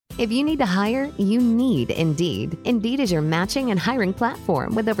If you need to hire, you need Indeed. Indeed is your matching and hiring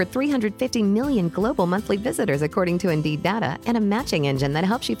platform with over 350 million global monthly visitors according to Indeed data and a matching engine that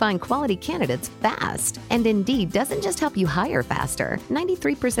helps you find quality candidates fast. And Indeed doesn't just help you hire faster.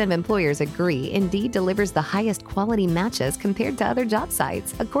 93% of employers agree Indeed delivers the highest quality matches compared to other job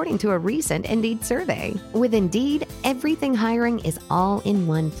sites, according to a recent Indeed survey. With Indeed, everything hiring is all in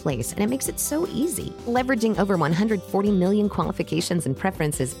one place, and it makes it so easy. Leveraging over 140 million qualifications and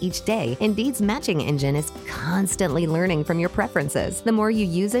preferences each day, Indeed's matching engine is constantly learning from your preferences. The more you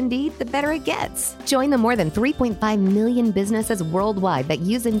use Indeed, the better it gets. Join the more than 3.5 million businesses worldwide that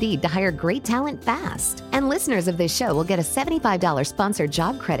use Indeed to hire great talent fast. And listeners of this show will get a $75 sponsored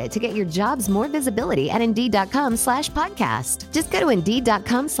job credit to get your jobs more visibility at Indeed.com/podcast. Just go to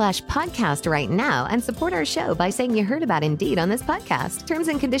Indeed.com/podcast right now and support our show by saying you heard about Indeed on this podcast. Terms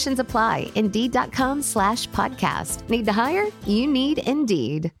and conditions apply. Indeed.com/podcast. Need to hire? You need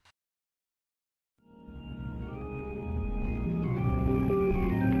Indeed.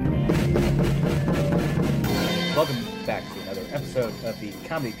 Welcome back to another episode of the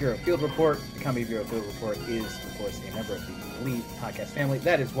Comedy Bureau Field Report. The Comedy Bureau Field Report is, of course, a member of the Believe podcast family.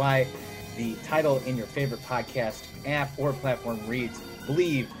 That is why the title in your favorite podcast app or platform reads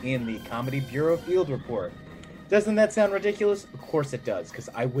Believe in the Comedy Bureau Field Report. Doesn't that sound ridiculous? Of course it does, because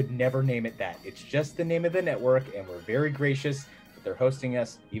I would never name it that. It's just the name of the network, and we're very gracious that they're hosting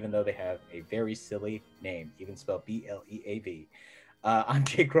us, even though they have a very silly name, even spelled BLEAV. I'm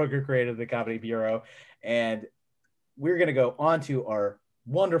Jake Kroger, creator of the Comedy Bureau, and we're going to go on to our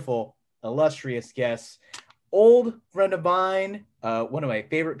wonderful, illustrious guests. Old friend of mine, one of my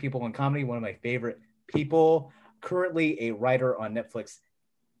favorite people in comedy, one of my favorite people, currently a writer on Netflix's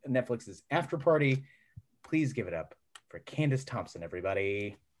After Party. Please give it up for Candace Thompson,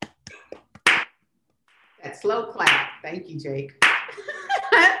 everybody. That slow clap. Thank you, Jake.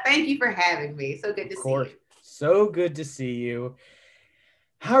 Thank you for having me. So good to see you. So good to see you.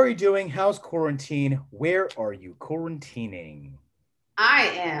 How are you doing? How's quarantine? Where are you quarantining? I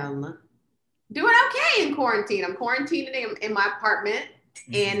am doing okay in quarantine. I'm quarantining in my apartment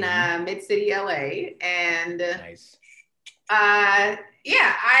in Mid-City, LA. And nice.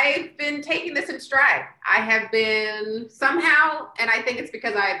 Yeah, I've been taking this in stride. I have been somehow, and I think it's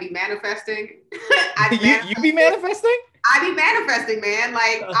because I be manifesting. You be manifesting? I be manifesting, man.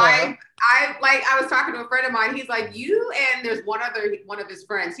 Like I was talking to a friend of mine. He's like, you and there's one of his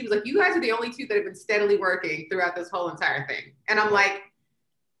friends. He was like, you guys are the only two that have been steadily working throughout this whole entire thing. And I'm like,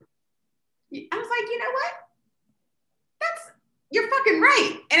 you know what? You're fucking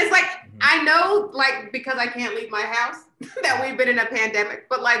right. And it's like, I know, like, because I can't leave my house that we've been in a pandemic,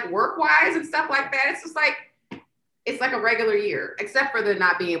 but like work-wise and stuff like that, it's just like, it's like a regular year, except for the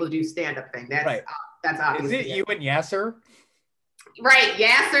not being able to do stand-up thing. That's right. That's obvious. Is it you and Yasser? Right,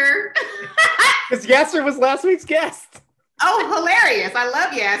 Yasser. Because Yasser was last week's guest. Oh, hilarious. I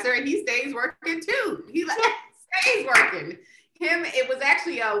love Yasser, and he stays working too. He stays working. It was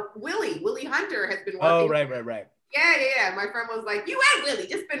actually Willie Hunter has been working. Oh, right. Yeah. My friend was like, you and Willie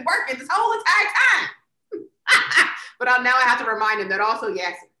just been working this whole entire time. But now I have to remind him that also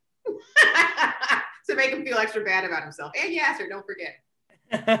Yasser. To make him feel extra bad about himself. And Yasser, don't forget.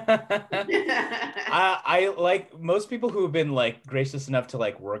 I like most people who have been like gracious enough to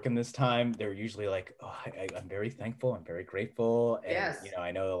like work in this time. They're usually like, oh, I'm very thankful. I'm very grateful. And, yes.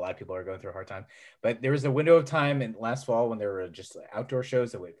 I know a lot of people are going through a hard time, but there was a window of time in last fall when there were just outdoor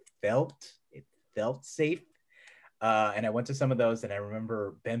shows that it felt safe. And I went to some of those, and I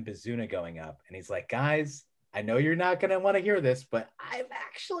remember Ben Bazuna going up, and he's like, guys, I know you're not going to want to hear this, but I've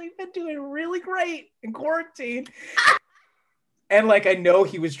actually been doing really great in quarantine. And like, I know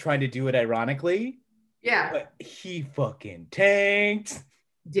he was trying to do it ironically. Yeah. But he fucking tanked.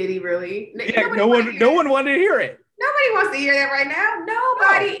 Did he really? Yeah, no one wanted to hear it. Nobody wants to hear that right now.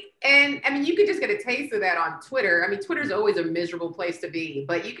 Nobody. No. And I mean, you could just get a taste of that on Twitter. I mean, Twitter's always a miserable place to be,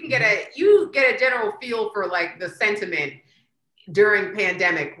 but you can get a general feel for like the sentiment during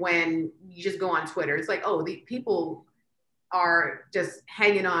pandemic when you just go on Twitter. It's like, oh, the people are just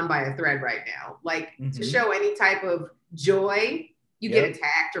hanging on by a thread right now. Like to show any type of joy, you get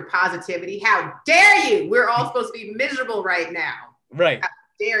attacked, or positivity. How dare you? We're all supposed to be miserable right now. Right. How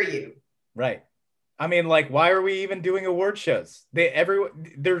dare you? Right. I mean, like, why are we even doing award shows?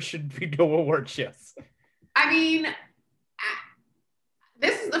 There should be no award shows. I mean,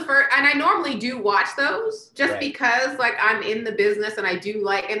 this is the first, and I normally do watch those just because like I'm in the business and I do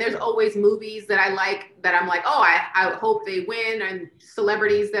like, and there's always movies that I like that I'm like, oh, I hope they win, and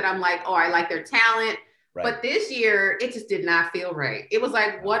celebrities that I'm like, oh, I like their talent. Right. But this year, it just did not feel right. It was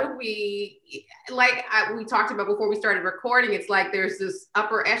like, what do we, like we talked about before we started recording, it's like there's this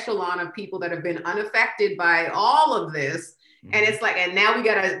upper echelon of people that have been unaffected by all of this. Mm-hmm. And it's like, and now we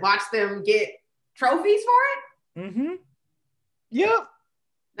got to watch them get trophies for it? Mm-hmm. Yep.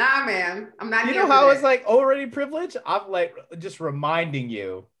 Nah, man, I'm not. You know how it's like already privileged? I'm like just reminding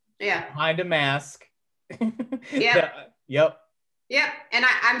you. Yeah. Behind a mask. Yeah. Yep. Yep. And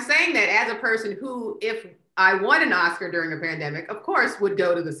I'm saying that as a person who, if I won an Oscar during a pandemic, of course, would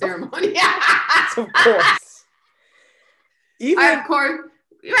go to the ceremony. Of course. Of course.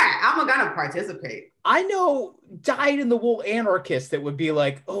 Yeah, I'm gonna participate. I know dyed-in-the-wool anarchists that would be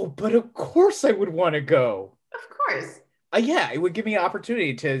like, oh, but of course I would want to go. Of course. Yeah, it would give me an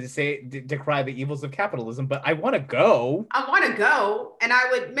opportunity to decry the evils of capitalism, but I want to go. I want to go, and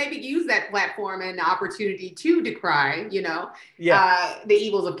I would maybe use that platform and opportunity to decry, the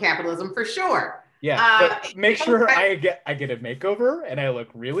evils of capitalism for sure. Yeah, but make sure I get a makeover and I look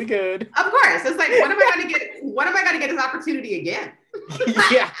really good. Of course, it's like, when am I going to get? When am I going to get this opportunity again?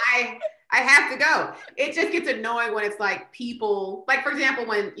 Yeah, I have to go. It just gets annoying when it's like people, like for example,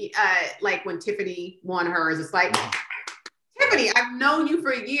 when Tiffany won hers, it's like. Tiffany, I've known you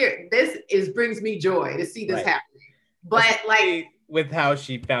for a year. This brings me joy to see this happening. But especially with how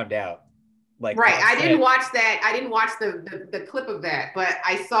she found out. I didn't watch that. I didn't watch the clip of that, but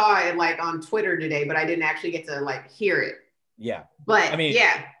I saw it on Twitter today, but I didn't actually get to hear it. Yeah. But I mean,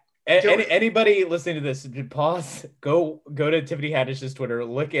 yeah. Anybody listening to this, pause, go to Tiffany Haddish's Twitter,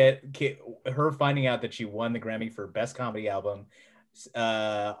 look at her finding out that she won the Grammy for Best Comedy Album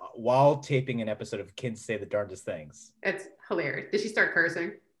while taping an episode of Kids Say the Darndest Things. It's hilarious. Did she start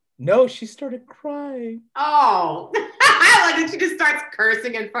cursing? No, she started crying. Oh, I like that she just starts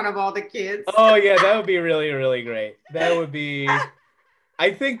cursing in front of all the kids. Oh yeah, that would be really, really great. That would be.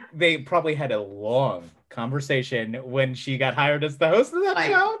 I think they probably had a long conversation when she got hired as the host of that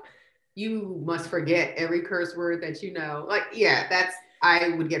show. You must forget every curse word that you know.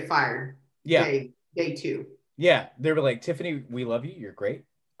 I would get fired. Yeah. Day 2. Yeah, they were like, Tiffany, we love you. You're great.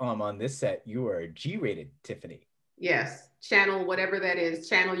 On this set, you are a G-rated Tiffany. Yes. Channel whatever that is.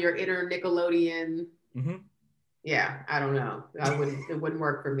 Channel your inner Nickelodeon. Mm-hmm. Yeah, I don't know. It wouldn't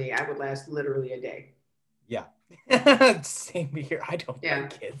work for me. I would last literally a day. Yeah. Same here. I don't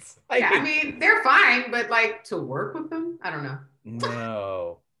like kids. I mean, they're fine, but to work with them, I don't know.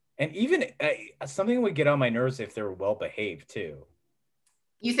 No. And even something would get on my nerves if they were well behaved too.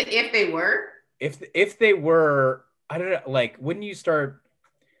 You said if they were? If they were, I don't know, wouldn't you start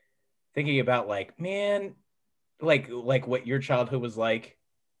thinking about man, what your childhood was like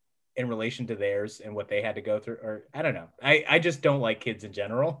in relation to theirs and what they had to go through? Or I don't know. I just don't like kids in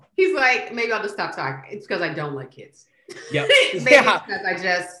general. He's like, maybe I'll just stop talking. It's because I don't like kids. Yep. Maybe it's because I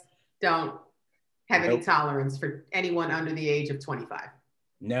just don't have any tolerance for anyone under the age of 25.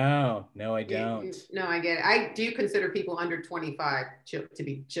 No, I don't. No, I get it. I do consider people under 25 to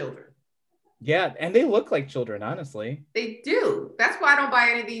be children. Yeah, and they look like children, honestly. They do. That's why I don't buy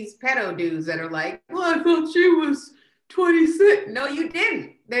any of these pedo dudes that are like, well, I thought she was 26. No, you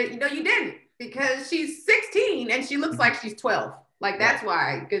didn't. No, you didn't. Because she's 16 and she looks like she's 12. That's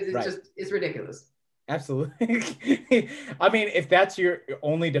why. Because it's ridiculous. Absolutely. I mean, if that's your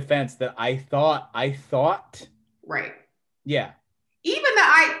only defense, that I thought. Right. Yeah. Even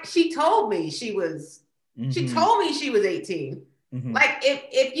she told me she was 18. Mm-hmm.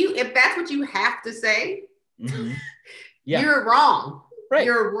 If that's what you have to say, you're wrong. Right.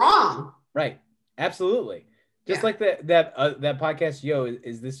 You're wrong. Right. Absolutely. Just like that podcast, Yo,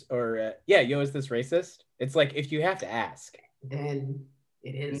 is this racist? It's like, if you have to ask, then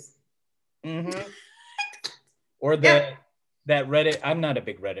it is. Mm-hmm. Or that Reddit. I'm not a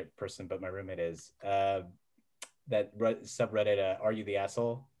big Reddit person, but my roommate is. That subreddit, Are You the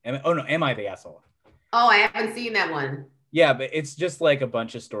Asshole? Am I the Asshole? Oh, I haven't seen that one. Yeah, but it's just a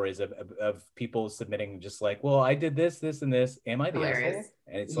bunch of stories of people submitting just well, I did this, and this. Am I the asshole?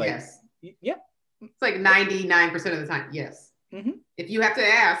 And it's yes. Yeah. It's 99% of the time. Yes. Mm-hmm. If you have to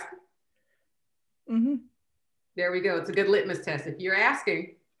ask. Mm-hmm. There we go. It's a good litmus test. If you're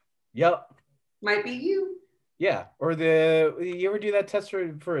asking. Yep. Might be you. Yeah. Or you ever do that test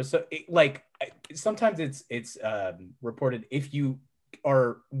for sometimes it's reported if you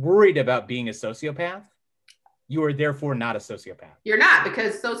are worried about being a sociopath, you are therefore not a sociopath. You're not,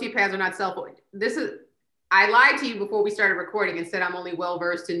 because sociopaths are not I lied to you before we started recording and said I'm only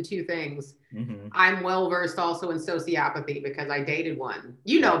well-versed in 2 things. Mm-hmm. I'm well versed also in sociopathy because I dated one.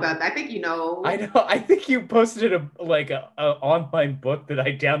 You know about that. I think you know. I know. I think you posted a online book that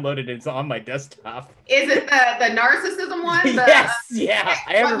I downloaded. It's on my desktop. Is it the narcissism one? Yes. Yeah.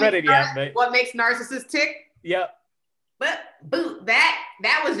 I haven't read it yet, but what makes narcissists tick? Yep. But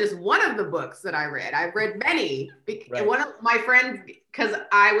that was just one of the books that I read. I've read many. Right. One of my friends, because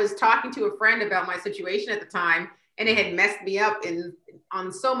I was talking to a friend about my situation at the time, and it had messed me up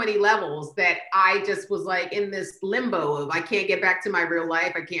on so many levels that I just was like in this limbo of I can't get back to my real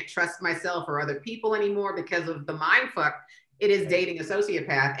life. I can't trust myself or other people anymore because of the mind fuck it is dating a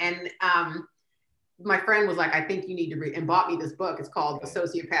sociopath. And my friend was like, I think you need to read, and bought me this book. It's called The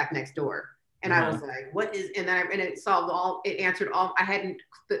Sociopath Next Door. And I was like, what is, and then and it answered all, I hadn't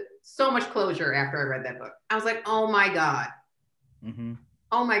so much closure after I read that book. I was like, oh my God. Mm-hmm.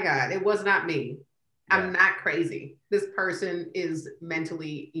 Oh my God. It was not me. Yeah. I'm not crazy. This person is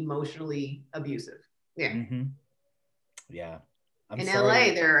mentally, emotionally abusive. Yeah. Mm-hmm. Yeah. In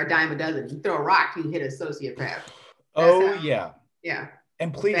LA, they're a dime a dozen. You throw a rock, you hit a sociopath. Yeah. Yeah.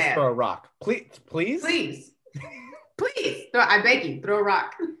 And please throw a rock. Please. Please. Please. I beg you, throw a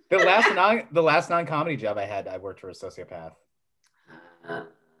rock. The last non-comedy job I had, I worked for a sociopath.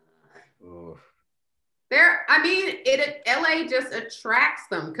 LA just attracts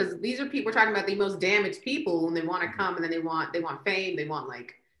them because these are people, we're talking about the most damaged people, and they want to come, and then they want fame, they want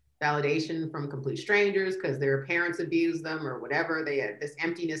like validation from complete strangers because their parents abused them or whatever. They have this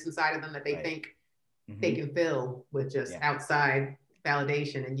emptiness inside of them that they think they can fill with just outside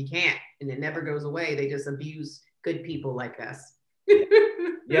validation, and you can't, and it never goes away. They just abuse good people like us.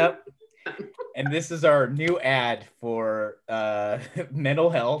 Yep. And this is our new ad for mental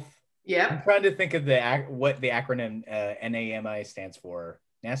health. Yeah. I'm trying to think of what the acronym NAMI stands for.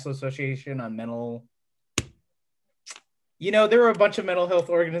 National Association on Mental. There are a bunch of mental health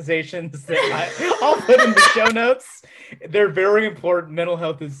organizations that I'll put in the show notes. They're very important. Mental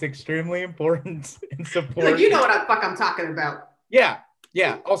health is extremely important in support. Like, you know what the fuck I'm talking about. Yeah.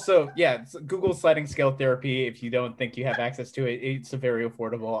 Yeah. Also, Google sliding scale therapy. If you don't think you have access to it, it's a very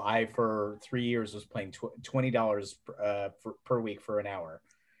affordable. I, for 3 years, was paying $20 per week for an hour.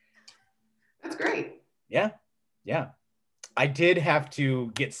 That's great. Yeah. Yeah. I did have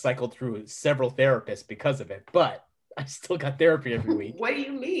to get cycled through several therapists because of it, but I still got therapy every week. What do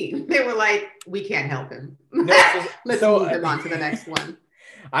you mean? They were like, we can't help him. No, Let's move him on to the next one.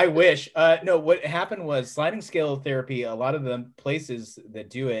 I wish. No, what happened was sliding scale therapy, a lot of the places that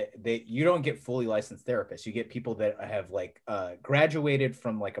do it, you don't get fully licensed therapists. You get people that have like graduated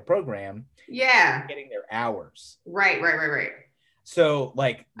from like a program. Yeah. Getting their hours. Right. So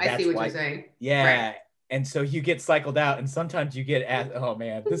like, I see what you're saying. Yeah. Right. And so you get cycled out, and sometimes you get asked, oh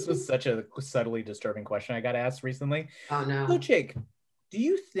man, this was such a subtly disturbing question I got asked recently. Oh no. So Jake, do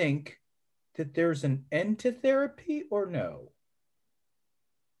you think that there's an end to therapy or no?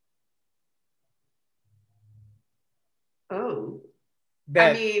 Oh.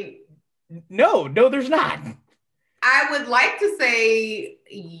 No, there's not. I would like to say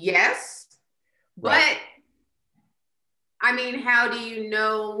yes, right. But I mean, how do you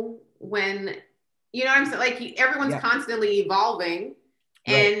know when, you know what I'm saying? Like, everyone's constantly evolving.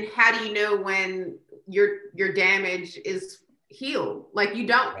 Right. And how do you know when your damage is healed? Like, you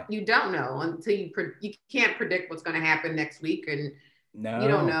don't know until you can't predict what's going to happen next week. And you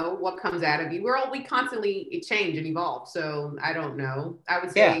don't know what comes out of you. We constantly change and evolve. So I don't know. I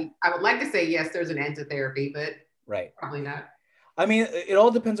would say, I would like to say, yes, there's an end to therapy, but probably not. I mean, it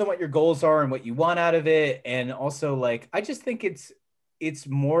all depends on what your goals are and what you want out of it. And also, like, I just think it's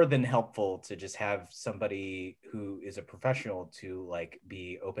more than helpful to just have somebody who is a professional to like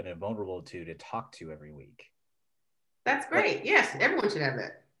be open and vulnerable to talk to every week. That's great. Yes, everyone should have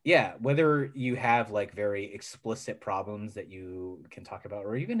that. Yeah, whether you have like very explicit problems that you can talk about,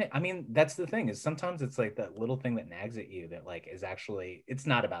 or even, I mean, that's the thing, is sometimes it's like that little thing that nags at you that like is actually, it's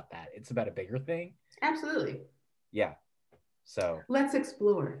not about that. It's about a bigger thing. Absolutely. Yeah. So let's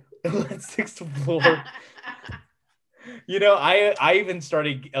explore. Let's explore. I even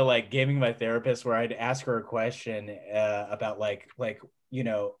started like gaming my therapist where I'd ask her a question about like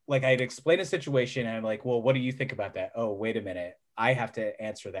I'd explain a situation and I'm like, well, what do you think about that? Oh, wait a minute. I have to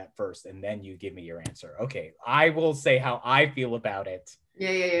answer that first, and then you give me your answer. Okay, I will say how I feel about it.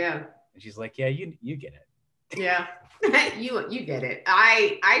 Yeah. And she's like, yeah, you get it. Yeah, you get it.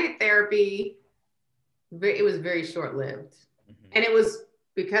 I did therapy. It was very short-lived, and it was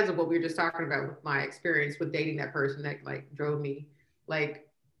because of what we were just talking about with my experience with dating that person that like drove me, like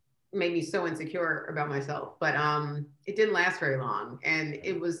made me so insecure about myself. But it didn't last very long, and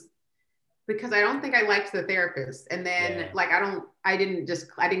it was because I don't think I liked the therapist. And then like, I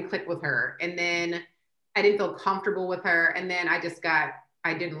didn't click with her. And then I didn't feel comfortable with her. And then I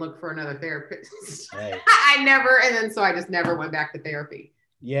didn't look for another therapist. Right. And then so I just never went back to therapy.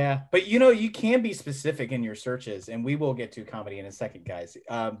 Yeah, but you can be specific in your searches, and we will get to comedy in a second, guys.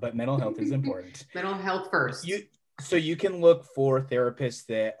 But mental health is important. Mental health first. So you can look for therapists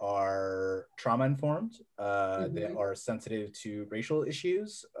that are trauma informed, that are sensitive to racial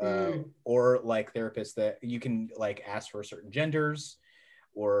issues, or like therapists that you can like ask for certain genders,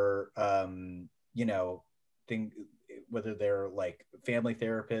 or whether they're like family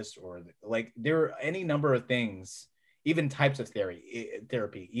therapists or like there are any number of things, even types of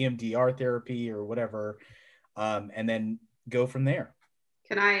therapy, EMDR therapy or whatever, and then go from there.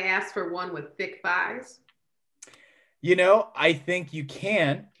 Can I ask for one with thick thighs? I think you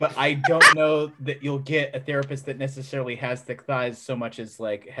can, but I don't know that you'll get a therapist that necessarily has thick thighs so much as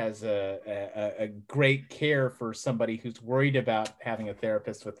like has a great care for somebody who's worried about having a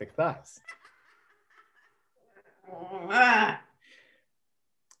therapist with thick thighs.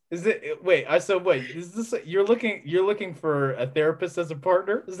 Is it wait? So wait, is this you're looking for a therapist as a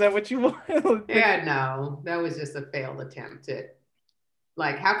partner? Is that what you want? Yeah, no, that was just a failed attempt at.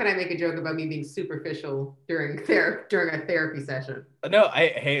 Like, how can I make a joke about me being superficial during a therapy session? No,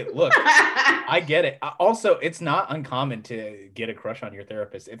 hey, look, I get it. Also, it's not uncommon to get a crush on your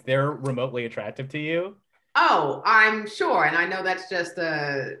therapist if they're remotely attractive to you. Oh, I'm sure, and I know that's just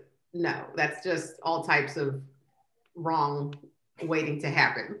that's just all types of wrong waiting to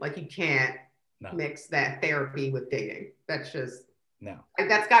happen. Like, you can't mix that therapy with dating. That's just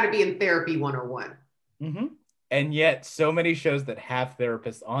that's got to be in therapy 101. Mm-hmm. And yet so many shows that have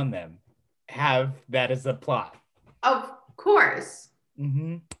therapists on them have that as a plot. Of course.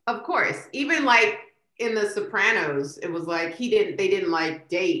 Mm-hmm. Of course. Even like in The Sopranos, it was like they didn't like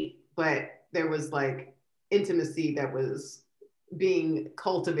date, but there was like intimacy that was being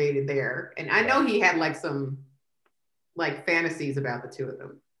cultivated there. And I know he had like some like fantasies about the two of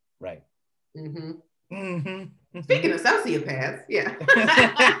them. Right. Mm-hmm. Mm-hmm. Speaking of sociopaths, yeah.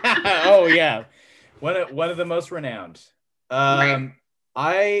 Oh yeah. One of the most renowned. Right.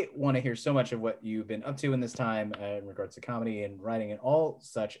 I want to hear so much of what you've been up to in this time in regards to comedy and writing and all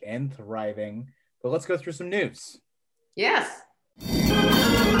such and thriving. But let's go through some news. Yes.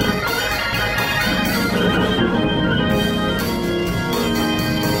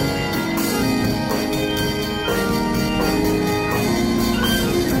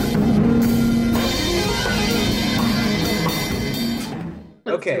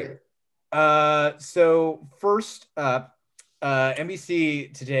 Okay. So first up,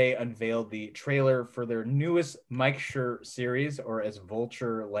 NBC today unveiled the trailer for their newest Mike Schur series, or as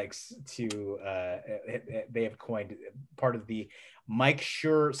Vulture likes to, they have coined part of the Mike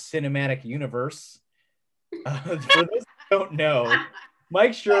Schur cinematic universe. For those who don't know,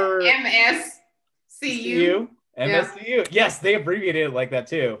 Mike Schur, MSCU. MSCU. Yes, they abbreviated it like that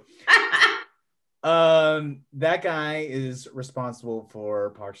too. That guy is responsible for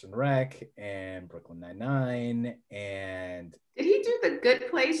Parks and Rec and Brooklyn Nine-Nine, and did he do The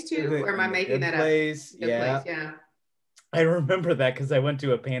Good Place too? Or am I making that up? Good Place, yeah. I remember that because I went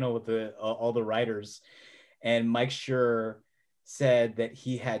to a panel with all the writers, and Mike Schur said that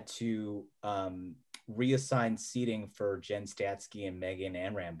he had to reassign seating for Jen Statsky and Megan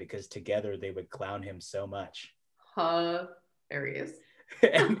Amram because together they would clown him so much. Hilarious.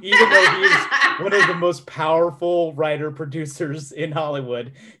 And even though he's one of the most powerful writer producers in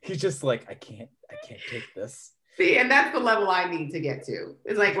Hollywood, he's just like, I can't take this. See, and that's the level I need to get to.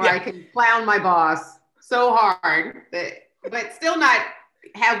 It's like where I can clown my boss so hard but still not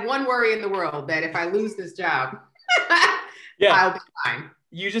have one worry in the world that if I lose this job, I'll be fine.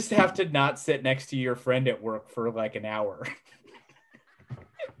 You just have to not sit next to your friend at work for like an hour.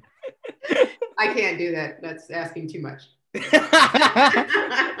 I can't do that. That's asking too much.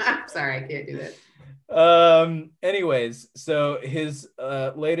 Sorry, I can't do that. Anyways, so his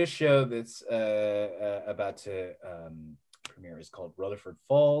latest show that's about to premiere is called Rutherford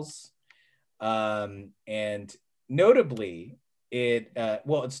Falls, and notably it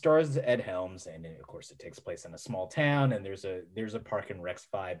stars Ed Helms, and of course it takes place in a small town, and there's a Park and Recs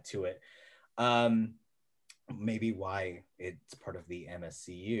vibe to it. Maybe why it's part of the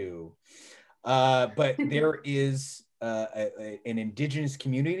MSCU, but there is an indigenous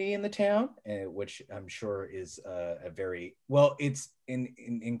community in the town, which I'm sure is a very well. It's in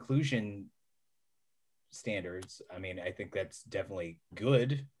inclusion standards. I mean, I think that's definitely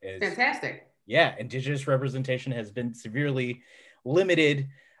good. Fantastic. Yeah, indigenous representation has been severely limited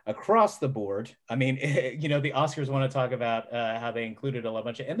across the board. I mean, the Oscars want to talk about how they included a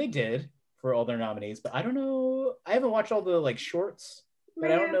bunch of, and they did for all their nominees, but I don't know. I haven't watched all the like shorts, but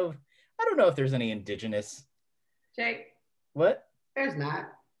Man. I don't know. I don't know if there's any indigenous. Jake, What? there's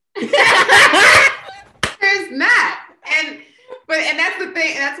not. There's not. And that's the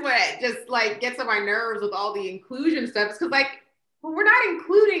thing. That's what just like gets on my nerves with all the inclusion stuff. It's because like, well, we're not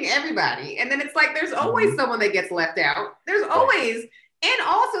including everybody. And then it's like, there's always someone that gets left out. There's always, and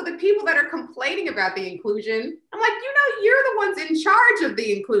also the people that are complaining about the inclusion. I'm like, you're the ones in charge of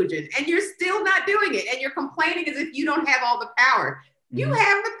the inclusion and you're still not doing it. And you're complaining as if you don't have all the power. You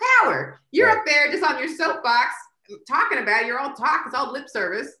have the power. You're up there just on your soapbox talking about it. You're all talk. It's all lip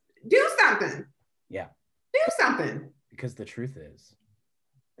service. Do something. Yeah. Do something. Because the truth is,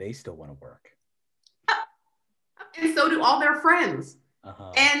 they still want to work. And so do all their friends.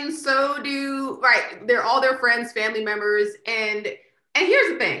 And so do, they're all their friends, family members. And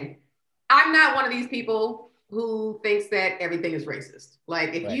here's the thing. I'm not one of these people who thinks that everything is racist.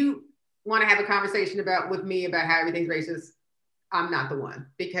 Like if you want to have a conversation with me about how everything's racist, I'm not the one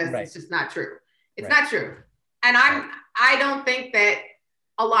because it's just not true. It's not true. And I don't think that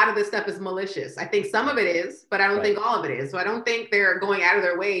a lot of this stuff is malicious. I think some of it is, but I don't think all of it is. So I don't think they're going out of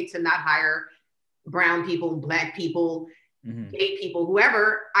their way to not hire brown people, black people, gay people,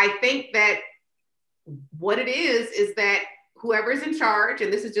 whoever. I think that what it is that whoever's in charge,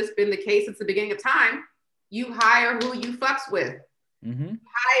 and this has just been the case since the beginning of time, you hire who you fucks with.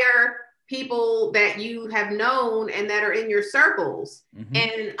 Hire people that you have known and that are in your circles.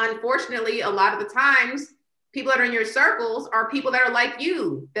 And unfortunately, a lot of the times, people that are in your circles are people that are like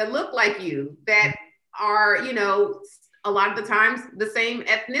you, that look like you, that are, a lot of the times the same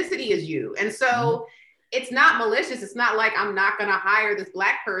ethnicity as you. And so it's not malicious. It's not like I'm not going to hire this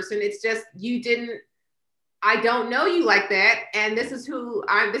black person. It's just I don't know you like that. And this is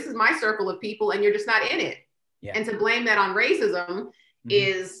this is my circle of people and you're just not in it. Yeah. And to blame that on racism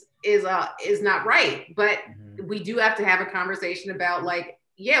is not right. But we do have to have a conversation about like,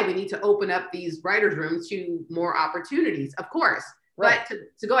 we need to open up these writers' rooms to more opportunities, of course. But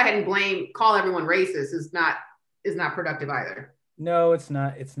to go ahead and call everyone racist is not productive either. No, it's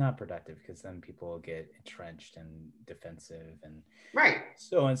not. It's not productive because then people get entrenched and defensive and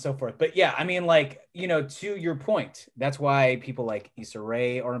so on and so forth. But yeah, I mean, like, to your point, that's why people like Issa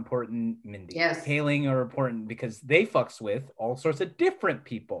Rae are important. Mindy Kaling are important because they fucks with all sorts of different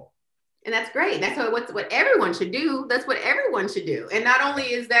people. And that's great. That's what everyone should do. That's what everyone should do. And not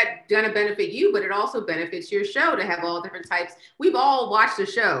only is that going to benefit you, but it also benefits your show to have all different types. We've all watched the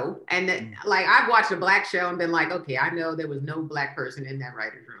show and like I've watched a black show and been like, okay, I know there was no black person in that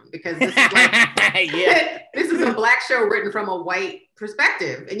writer's room because this is like, this is a black show written from a white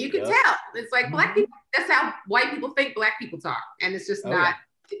perspective. And you can tell it's like black people, that's how white people think black people talk. And it's just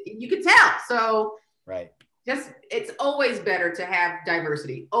you can tell. So, it's always better to have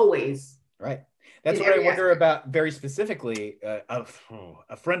diversity. Always. Right. That's what I wonder about very specifically. A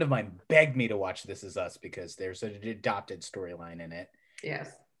friend of mine begged me to watch This Is Us because there's an adopted storyline in it.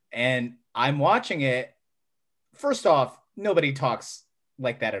 Yes. And I'm watching it. First off, nobody talks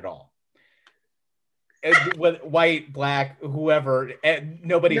like that at all. White, black, whoever,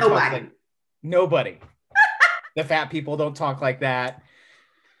 nobody talks like nobody. The fat people don't talk like that.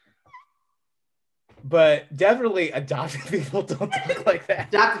 But definitely adopted people don't talk like that.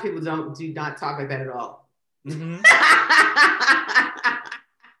 Adopted people do not talk like that at all.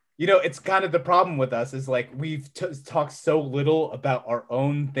 It's kind of the problem with us is like we've talked so little about our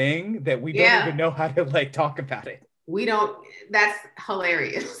own thing that we don't even know how to like talk about it. We don't. That's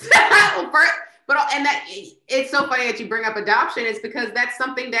hilarious. And that it's so funny that you bring up adoption. It's because that's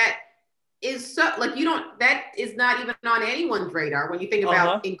something that is so like that is not even on anyone's radar when you think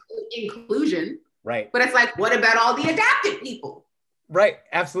about inclusion. Right. But it's like, what about all the adopted people? Right.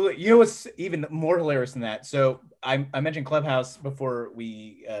 Absolutely. What's even more hilarious than that? So I mentioned Clubhouse before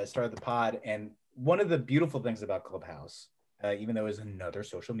we started the pod. And one of the beautiful things about Clubhouse, even though it's another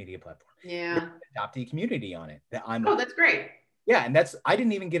social media platform, adoptee community on it. That's great. Yeah. And I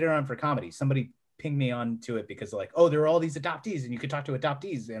didn't even get it on for comedy. Somebody pinged me onto it because they're like, oh, there are all these adoptees and you could talk to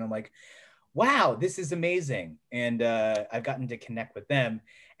adoptees. And I'm like, wow, this is amazing. And I've gotten to connect with them.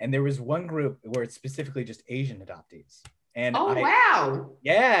 And there was one group where it's specifically just Asian adoptees. And wow.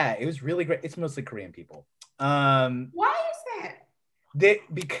 Yeah, it was really great. It's mostly Korean people. Why is that?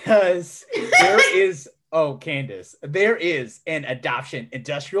 Because there is, Candace, there is an adoption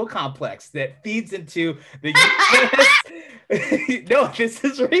industrial complex that feeds into the US. No, this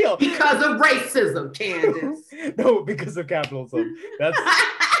is real. Because of racism, Candace. No, because of capitalism.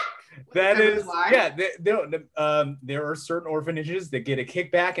 That is, yeah. There are certain orphanages that get a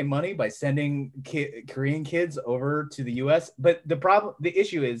kickback in money by sending Korean kids over to the U.S. But the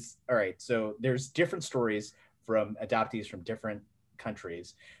issue is, all right. So there's different stories from adoptees from different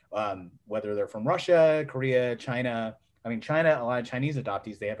countries, whether they're from Russia, Korea, China. I mean, China, a lot of Chinese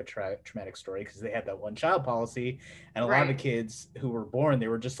adoptees, they have a traumatic story because they had that one child policy. And a lot of the kids who were born, they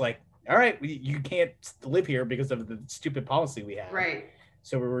were just like, all right, you can't live here because of the stupid policy we have. Right.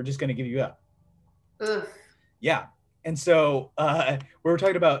 So we were just going to give you up. Ugh. Yeah. And so we were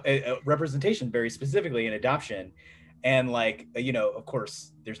talking about representation very specifically in adoption. And like, of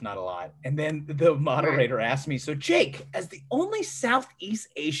course, there's not a lot. And then the moderator asked me, so Jake, as the only Southeast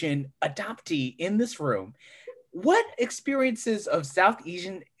Asian adoptee in this room, what experiences of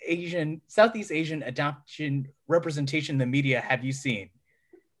Southeast Asian adoption representation in the media have you seen?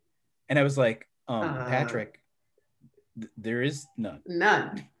 And I was like, Patrick, there is none.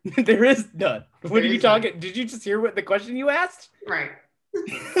 None. There is none. What are you talking? Did you just hear what the question you asked? Right.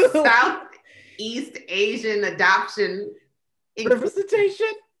 Southeast Asian adoption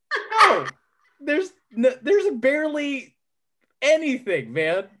representation? No, there's barely anything,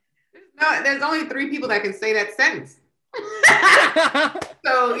 man. No, there's only 3 people that can say that sentence.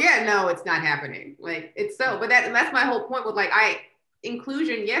 So yeah, no, it's not happening. Like it's so, but that's my whole point with like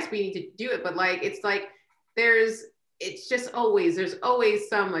inclusion. Yes, we need to do it, but like it's like there's always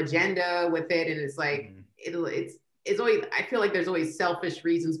some agenda with it, and it's like it's always. I feel like there's always selfish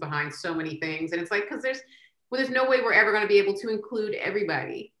reasons behind so many things, and it's like because there's no way we're ever going to be able to include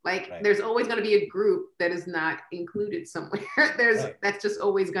everybody. Like there's always going to be a group that is not included somewhere. That's just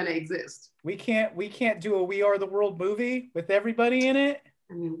always going to exist. We can't do a We Are the World movie with everybody in it.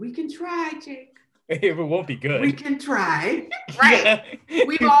 I mean, we can try, Jake. It won't be good. We can try. Right.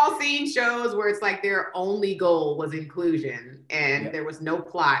 We've all seen shows where it's like their only goal was inclusion and there was no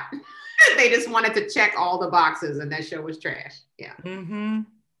plot. They just wanted to check all the boxes and that show was trash. Yeah. Mm-hmm.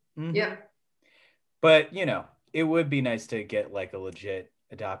 Mm-hmm. Yeah. But, it would be nice to get like a legit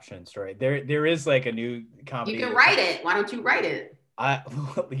adoption story. There is like a new comedy. You can write it. Why don't you write it?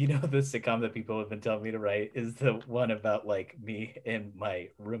 The sitcom that people have been telling me to write is the one about like me and my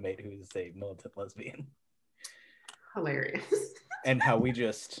roommate who's a militant lesbian. Hilarious. And how we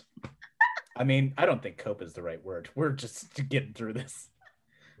just, I don't think cope is the right word. We're just getting through this.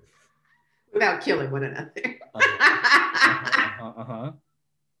 Without killing one another.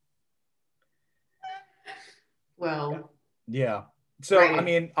 Well. Yeah. So,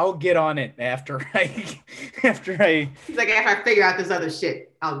 I'll get on it after I. He's like, after I figure out this other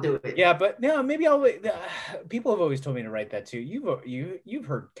shit, I'll do it. Yeah, but no, maybe I'll. People have always told me to write that too. You've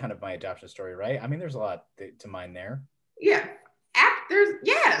heard kind of my adoption story, right? There's a lot to mine there. Yeah.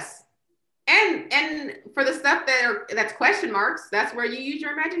 Yes. And for the stuff that's question marks, that's where you use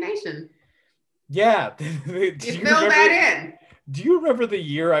your imagination. Yeah. You fill that in. Do you remember the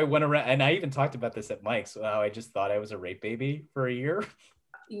year I went around, and I even talked about this at Mike's, how I just thought I was a rape baby for a year?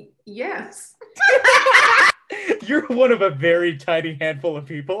 Yes. You're one of a very tiny handful of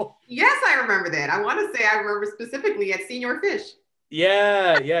people. Yes, I remember that. I want to say I remember specifically at Senior Fish.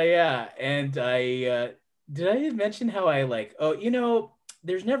 Yeah. And did I mention how I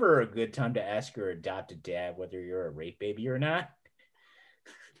there's never a good time to ask your adopted dad whether you're a rape baby or not.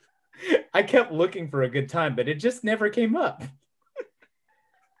 I kept looking for a good time, but it just never came up.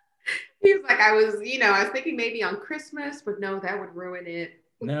 He was like, I was thinking maybe on Christmas, but no, that would ruin it.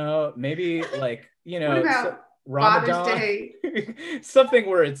 No, maybe like, what about Ramadan? Father's Day? Something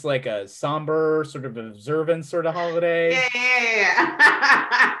where it's like a somber sort of observance sort of holiday.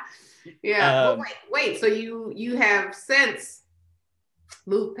 Yeah. Yeah. Wait. So you have since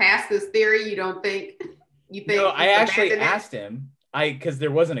moved past this theory? You don't think? You think? No, I actually asked him. Because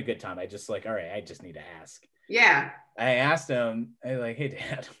there wasn't a good time. I just all right, I just need to ask. Yeah. I asked him, hey,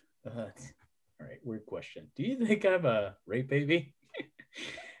 Dad. All right, weird question. Do you think I'm a rape baby?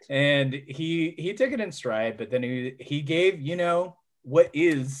 And he took it in stride, but then he gave, what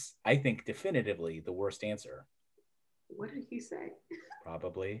is, I think, definitively the worst answer. What did he say?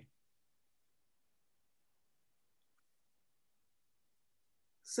 Probably.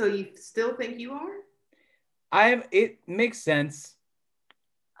 So you still think you are? It makes sense.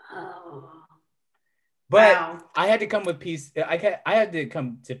 Oh. But wow. I had to come with peace. I had to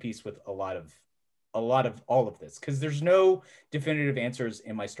come to peace with a lot of all of this because there's no definitive answers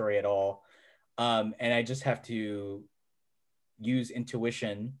in my story at all. And I just have to use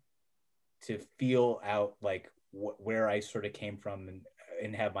intuition to feel out like where I sort of came from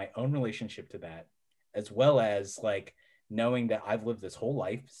and have my own relationship to that, as well as like knowing that I've lived this whole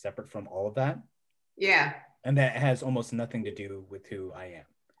life separate from all of that. Yeah. And that has almost nothing to do with who I am.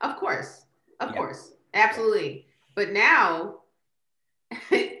 Of course. Of Yeah. course. Absolutely. But now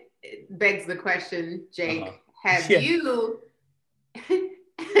it begs the question, Jake, have Yeah. you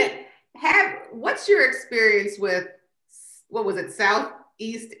what's your experience with, what was it,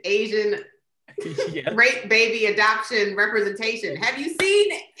 Southeast Asian Yeah. rape baby adoption representation? Have you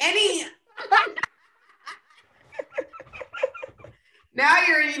seen any? Now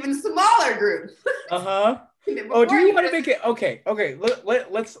you're an even smaller group. Oh, do Before you you want to just- make it okay?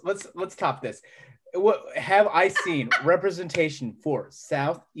 Let's top this. What have I seen representation for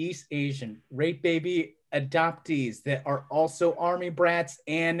Southeast Asian rape baby adoptees that are also army brats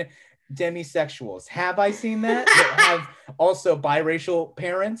and demisexuals? Have I seen that? That have also biracial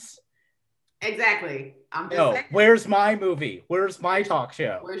parents? Exactly. I'm just No. saying. Where's my movie? Where's my talk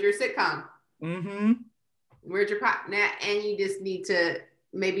show? Where's your sitcom? Mm-hmm. Where's your pot now? And you just need to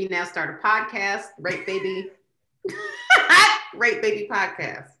maybe now start a podcast, Rape Baby, Rape Baby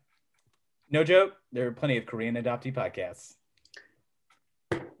podcast. No joke. There are plenty of Korean adoptee podcasts.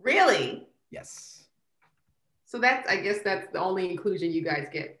 Really? Yes. So I guess that's the only inclusion you guys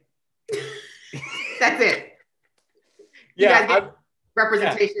get. That's it. You guys get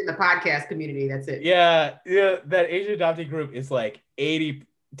representation in the podcast community. That's it. Yeah. That Asian adoptee group is like 80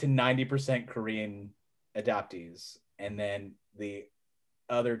 to 90% Korean adoptees, and then the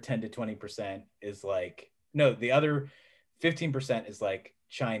other 10 to 20% is like, no, the other 15% is like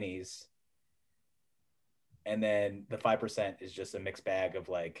Chinese, and then the 5% is just a mixed bag of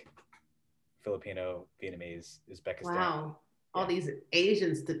like Filipino, Vietnamese, Uzbekistan. Wow. All these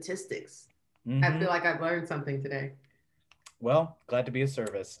Asian statistics. Mm-hmm. I feel like I've learned something today. Well, glad to be of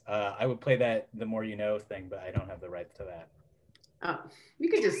service. I would play that the more you know thing, but I don't have the rights to that. Oh, you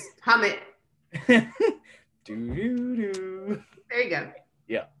can just hum it. Do. There you go.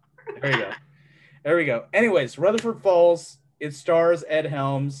 Yeah, there you go. There we go. Anyways, Rutherford Falls. It stars Ed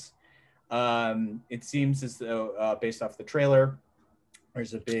Helms. It seems as though, based off the trailer,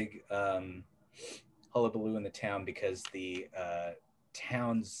 there's a big hullabaloo in the town because the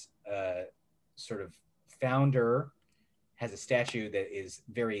town's sort of founder has a statue that is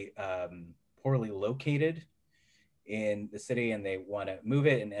very poorly located in the city, and they want to move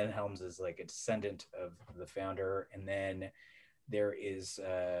it. And Ed Helms is like a descendant of the founder. And then there is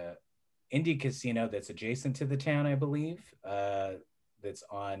Indie Casino that's adjacent to the town, I believe, that's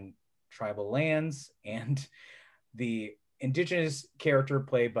on tribal lands, and the indigenous character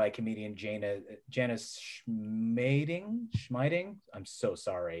played by comedian Janice Schmeiding. I'm so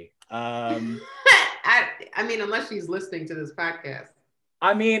sorry. I mean, unless she's listening to this podcast.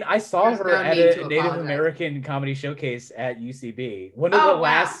 I mean, I saw There's her no at need a to Native apologize. American comedy showcase at UCB. One of the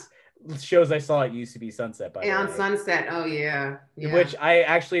last shows I saw at UCB Sunset, by the way. On Sunset. Oh yeah. Which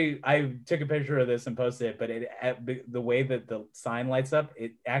I took a picture of this and posted it, but the way that the sign lights up,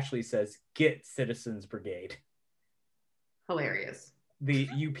 it actually says "Get Citizens Brigade." Hilarious. The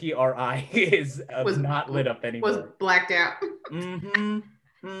UPRI was not lit up anymore. Was blacked out.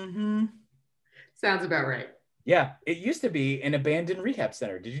 Mm-hmm. Sounds about right. Yeah, it used to be an abandoned rehab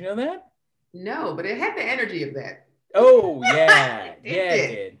center. Did you know that? No, but it had the energy of that. Oh yeah, It it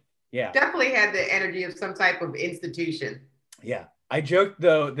did. Yeah, definitely had the energy of some type of institution. Yeah, I joked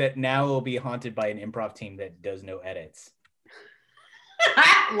though that now it will be haunted by an improv team that does no edits.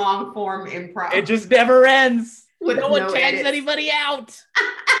 Long form improv. It just never ends. With no one no tags edits. anybody out.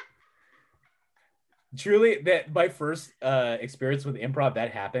 Truly, that my first experience with improv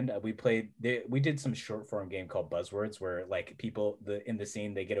that happened. We did some short form game called Buzzwords, where like people in the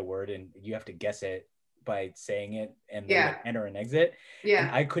scene, they get a word and you have to guess it by saying it and then like, enter and exit. Yeah.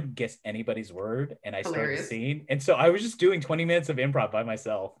 And I couldn't guess anybody's word, and I started Hilarious. the scene, and so I was just doing 20 minutes of improv by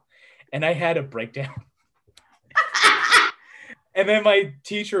myself, and I had a breakdown. And then my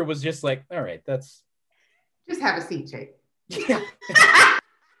teacher was just like, "All right, that's just have a seat, Jake." yeah,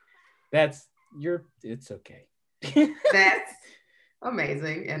 it's okay." That's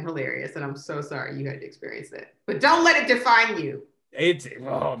amazing and hilarious, and I'm so sorry you had to experience that. But don't let it define you.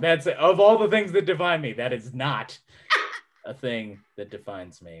 That's of all the things that define me, that is not a thing that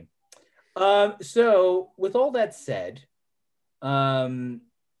defines me. So with all that said,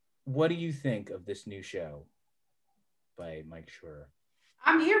 what do you think of this new show by Mike Schur?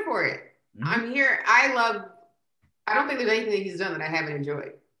 I'm here for it. Mm-hmm. I'm here. I don't think there's anything he's done that I haven't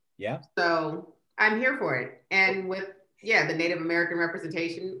enjoyed. Yeah. So I'm here for it. And with the Native American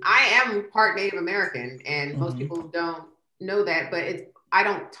representation, I am part Native American, and most people don't know that, but I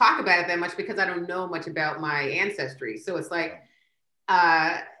don't talk about it that much because I don't know much about my ancestry. So it's like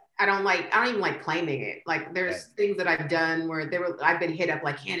I I don't even like claiming it. Like there's things that I've done where I've been hit up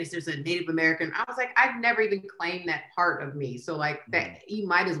like, Candace, there's a Native American. I was like, I've never even claimed that part of me. So like that you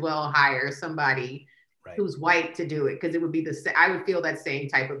might as well hire somebody who's white to do it. Cause it would be I would feel that same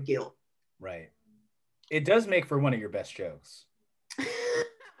type of guilt. Right. It does make for one of your best jokes.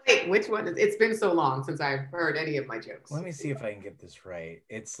 Wait, which one? It's been so long since I've heard any of my jokes. Let me see if I can get this right.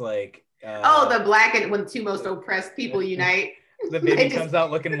 It's like, the black and when two most oppressed people unite. The baby comes out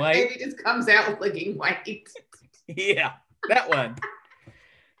looking white. The baby just comes out looking white. Yeah, that one.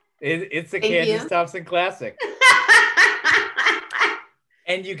 It's a Candace Thompson classic.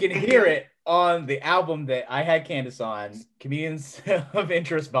 And you can hear it on the album that I had Candace on, Comedians of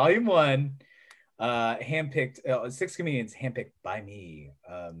Interest, Volume 1. Handpicked, 6 comedians handpicked by me.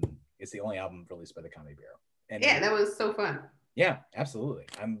 It's the only album released by the Comedy Bureau. And yeah, that was so fun. Yeah, absolutely.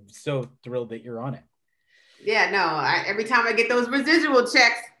 I'm so thrilled that you're on it. Yeah, no, every time I get those residual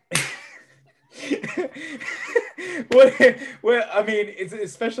checks. What I mean, it's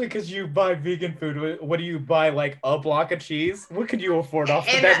especially because you buy vegan food. What do you buy, like a block of cheese? What could you afford off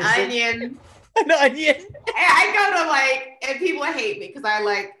the bat? An onion. An onion. And I go to like, and people hate me because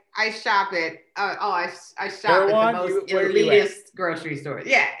I shop at, I shop Erewhon? at the most elitist grocery stores.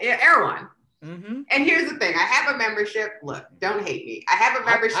 Yeah, Erewhon. Mm-hmm. And here's the thing, I have a membership. Look, don't hate me. I have a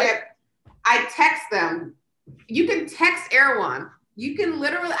membership. I text them. You can text Erewhon. You can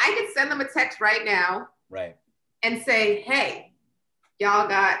literally, I can send them a text right now. Right. And say, hey, you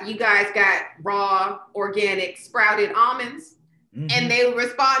guys got raw, organic, sprouted almonds. Mm-hmm. And they will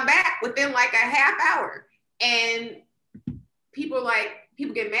respond back within like a half hour. And people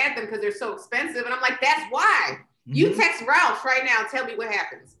get mad at them because they're so expensive. And I'm like, that's why. Mm-hmm. You text Ralph right now, tell me what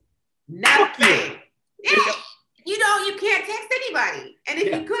happens. Nothing. Yeah. You can't text anybody. And if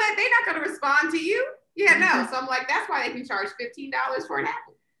you could, they're not going to respond to you. Yeah, no. So I'm like, that's why they can charge $15 for an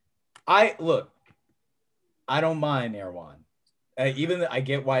apple. I don't mind Erewhon. Even though I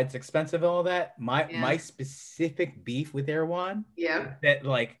get why it's expensive and all that. My specific beef with Erewhon. Yeah. That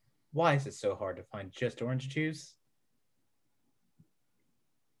like, why is it so hard to find just orange juice?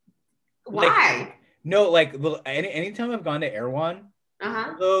 Why? Anytime I've gone to Erewhon,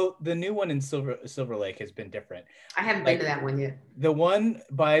 though the new one in Silver Lake has been different. I haven't been to that one yet. The one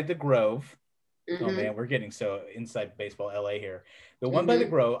by the Grove. Mm-hmm. Oh man, we're getting so inside baseball LA here. The one by the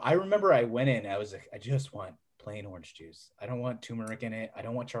Grove, I remember I went in, I was like, I just want plain orange juice. I don't want turmeric in it. I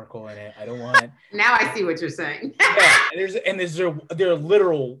don't want charcoal in it. I don't want Now I see what you're saying. there's a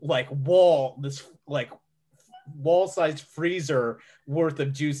literal like wall-sized freezer worth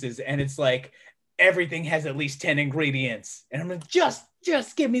of juices, and it's like everything has at least 10 ingredients. And I'm like, just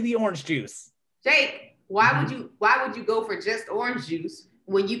give me the orange juice. Jake, why would you go for just orange juice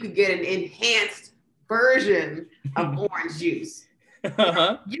when you could get an enhanced version of orange juice?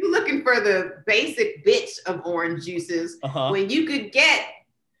 Uh-huh. You looking for the basic bitch of orange juices when you could get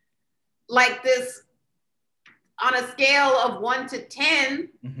like this on a scale of 1 to 10,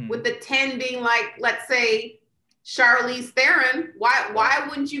 with the 10 being like, let's say, Charlize Theron. Why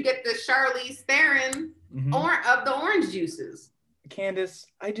wouldn't you get the Charlize Theron of the orange juices? Candace,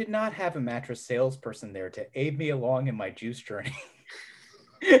 I did not have a mattress salesperson there to aid me along in my juice journey.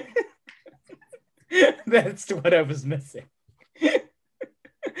 That's what I was missing.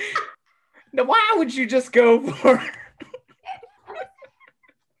 Now, why would you just go for?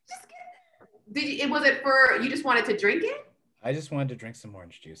 Was it for you just wanted to drink it? I just wanted to drink some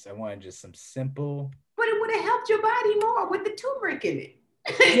orange juice. I wanted just some simple. But it would have helped your body more with the turmeric in it.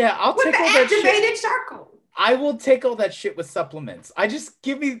 Yeah, I'll take all that shit. With the activated charcoal. I will take all that shit with supplements. I just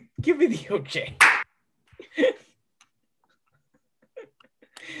give me the OJ.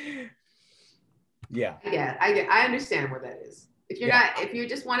 Yeah. I understand what that is. If you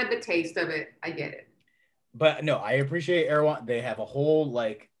just wanted the taste of it, I get it. But no, I appreciate Erewhon. They have a whole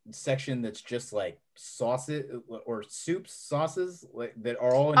like section that's just like sauces or sauces like that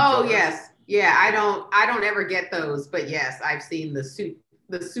are all in jars. Yes. Yeah, I don't ever get those, but yes, I've seen the soup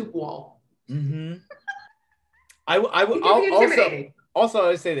wall. Mm-hmm. I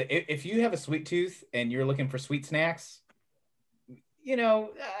would say that if you have a sweet tooth and you're looking for sweet snacks, I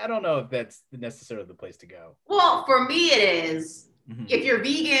don't know if that's necessarily the place to go. Well, for me, it is. Mm-hmm. If you're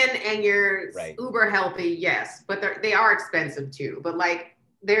vegan and you're uber healthy, yes, but they are expensive too. But like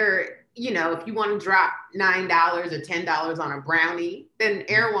they're, if you want to drop $9 or $10 on a brownie, then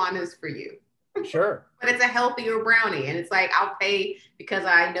Erewhon is for you. Sure. But it's a healthier brownie. And it's like, I'll pay because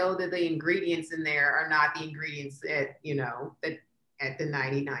I know that the ingredients in there are not the ingredients at the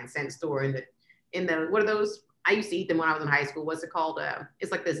 99-cent store in the, what are those? I used to eat them when I was in high school. What's it called?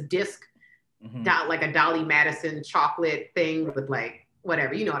 It's like this disc, like a Dolly Madison chocolate thing with like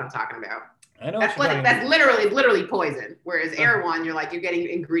whatever. You know what I'm talking about. I know That's literally poison. Whereas Erewhon, you're getting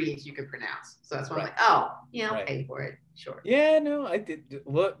ingredients you can pronounce. So that's why I'm like, oh, yeah, I'll pay for it. Sure. Yeah, no, I did.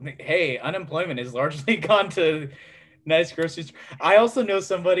 Look, hey, unemployment is largely gone to nice grocery store. I also know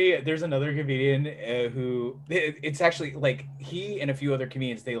somebody. There's another comedian who it's actually like he and a few other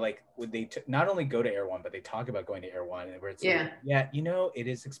comedians. They not only go to Erewhon, but they talk about going to Erewhon, where it's like, it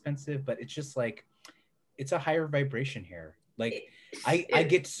is expensive, but it's just like it's a higher vibration here. Like I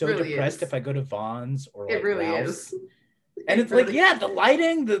get so really depressed if I go to Vaughn's or like Ralph's. And it's really, like, the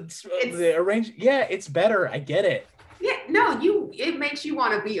lighting, the arrange, it's better. I get it. Yeah, no, it makes you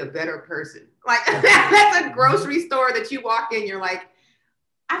want to be a better person. Like that's a grocery store that you walk in, you're like,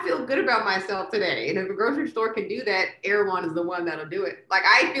 I feel good about myself today. And if a grocery store can do that, Erewhon is the one that'll do it. Like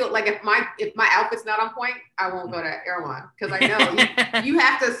I feel like if my outfit's not on point, I won't go to Erewhon because I know you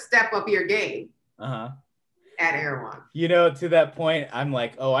have to step up your game. At Erewhon. You know, to that point, I'm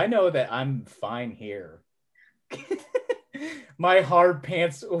like, oh, I know that I'm fine here. My hard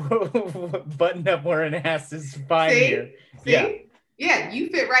pants buttoned up wearing ass is fine here. See? Yeah, you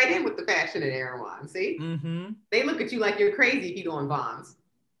fit right in with the fashion at Erewhon. See? Mm-hmm. They look at you like you're crazy if you go on Bonds.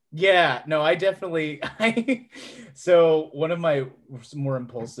 Yeah, no, I definitely. So one of my more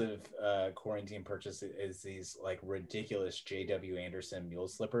impulsive quarantine purchases is these like ridiculous J.W. Anderson mule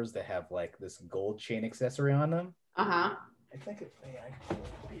slippers that have like this gold chain accessory on them. I think it's.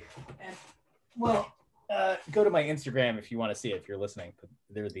 Well, go to my Instagram if you want to see it. If you're listening,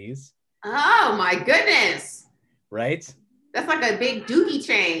 they're these. Oh my goodness! Right. That's like a big dookie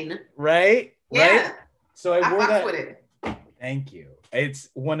chain. Right. Yeah. Right? So I wore that. With it. Thank you. It's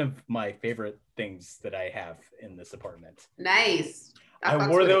one of my favorite things that I have in this apartment. Nice. I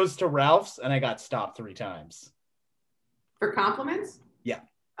wore those to Ralph's and I got stopped 3 times. For compliments? Yeah.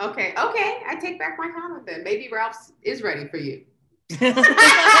 Okay. I take back my comment then. Maybe Ralph's is ready for you. But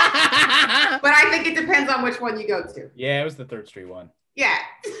I think it depends on which one you go to. Yeah, it was the 3rd Street one. Yeah.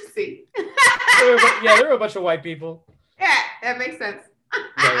 See. there were a bunch of white people. Yeah, that makes sense.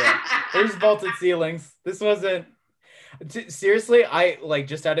 Yeah. There's vaulted ceilings. This wasn't. Seriously, I like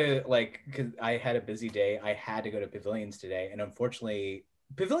just out of like because I had a busy day. I had to go to Pavilions today, and unfortunately,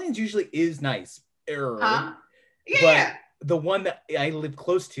 Pavilions usually is nice. Yeah. But the one that I live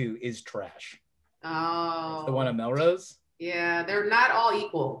close to is trash. Oh. It's the one on Melrose. Yeah, they're not all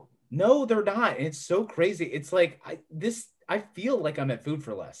equal. No, they're not. And it's so crazy. It's like I feel like I'm at Food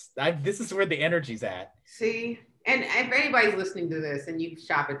for Less. This is where the energy's at. See. And if anybody's listening to this and you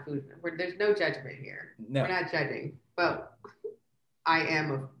shop at Food, there's no judgment here. No. We're not judging. But I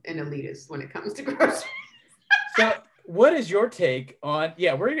am an elitist when it comes to groceries. So what is your take on,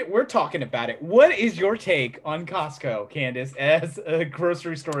 we're talking about it. What is your take on Costco, Candace, as a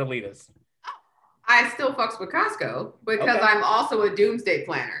grocery store elitist? I still fucks with Costco because I'm also a doomsday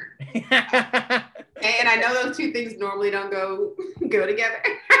planner. And I know those two things normally don't go together.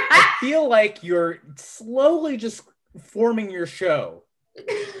 I feel like you're slowly just forming your show.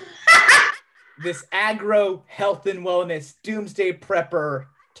 This agro health and wellness doomsday prepper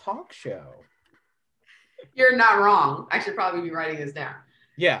talk show. You're not wrong. I should probably be writing this down.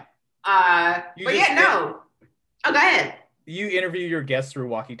 Yeah. But yeah, no. Oh, go ahead. You interview your guests through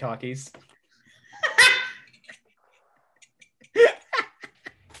walkie-talkies.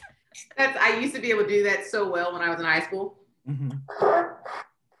 I used to be able to do that so well when I was in high school. Mm-hmm.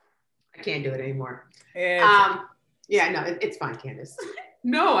 I can't do it anymore. Yeah, it's fine, Candace.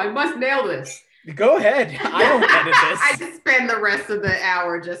 No, I must nail this. Go ahead. I don't edit this. I just spend the rest of the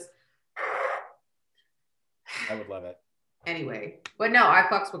hour just. I would love it. Anyway, but no, I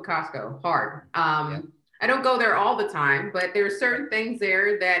fucks with Costco hard. I don't go there all the time, but there are certain things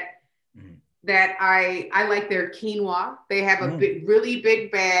there that I like their quinoa. They have a really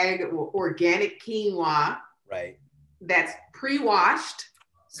big bag of organic quinoa. Right. That's pre-washed,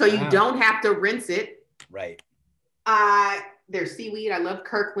 so you don't have to rinse it. Right. Their seaweed. I love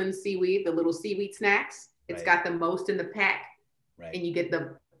Kirkland seaweed, the little seaweed snacks. It's got the most in the pack. Right. And you get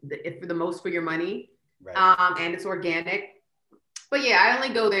the most for your money. Right. And it's organic. But yeah, I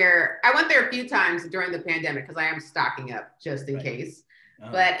only go there. I went there a few times during the pandemic because I am stocking up just in case.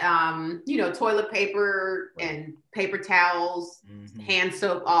 But toilet paper and paper towels, hand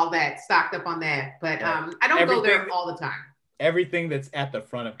soap, all that, stocked up on that. But I don't go there all the time. Everything that's at the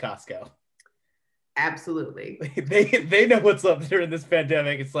front of Costco. Absolutely. They know what's up during this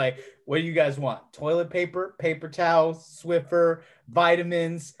pandemic. It's like, what do you guys want? Toilet paper, paper towels, Swiffer,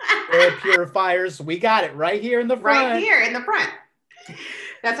 vitamins, air purifiers. We got it right here in the front. Right here in the front.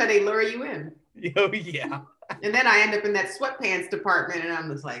 That's how they lure you in. Oh, yeah. And then I end up in that sweatpants department and I'm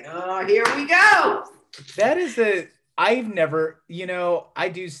just like, oh, here we go. That is I've never, I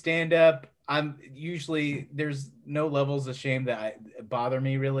do stand up. I'm usually, there's no levels of shame that bother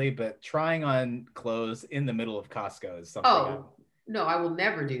me really, but trying on clothes in the middle of Costco is something. Oh, no, I will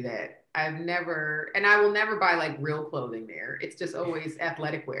never do that. I will never buy like real clothing there. It's just always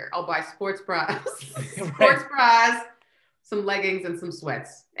athletic wear. I'll buy sports bras, sports bras, some leggings and some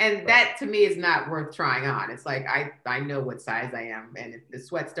sweats. And that to me is not worth trying on. It's like, I know what size I am. And if the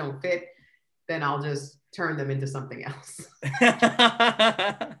sweats don't fit, then I'll just turn them into something else.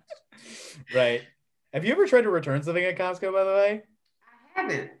 Right. Have you ever tried to return something at Costco, by the way? I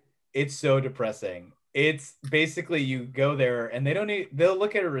haven't. It's so depressing. It's basically you go there and they'll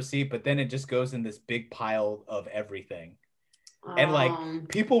look at a receipt, but then it just goes in this big pile of everything. And like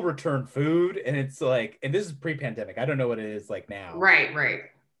people return food and it's like, and this is pre-pandemic. I don't know what it is like now. Right.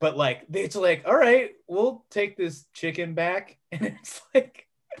 But like, it's like, all right, we'll take this chicken back. And it's like,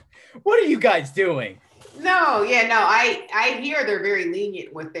 what are you guys doing? No, I hear they're very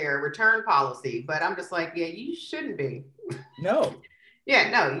lenient with their return policy, but I'm just like, yeah, you shouldn't be. No. Yeah,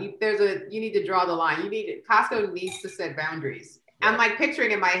 no, you need to draw the line. Costco needs to set boundaries. Right. I'm like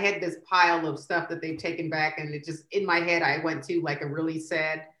picturing in my head this pile of stuff that they've taken back, and it just in my head I went to like a really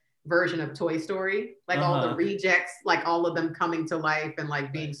sad version of Toy Story, like all the rejects, like all of them coming to life and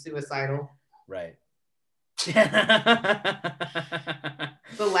like being suicidal. Right.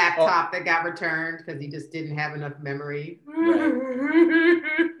 The laptop that got returned because he just didn't have enough memory. Right.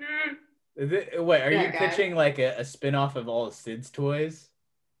 Wait, are you pitching like a spin-off of all of Sid's toys?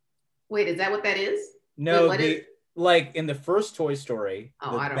 Wait, is that what that is? No, like in the first Toy Story, the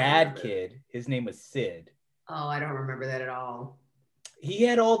bad kid, his name was Sid. Oh, I don't remember that at all. He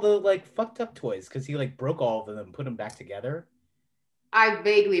had all the like fucked up toys because he like broke all of them and put them back together. I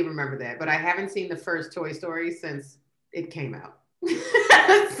vaguely remember that, but I haven't seen the first Toy Story since it came out.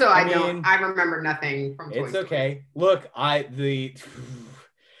 So I remember nothing from Toy Story. It's okay. Look, the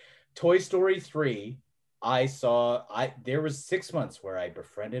Toy Story 3, there was 6 months where I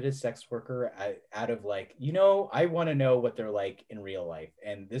befriended a sex worker out of like, I want to know what they're like in real life.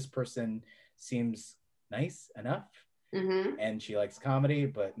 And this person seems nice enough. Mm-hmm. And she likes comedy,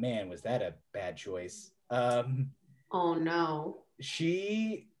 but man, was that a bad choice. Oh no.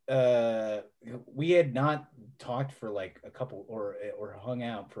 We had not talked for like a couple or hung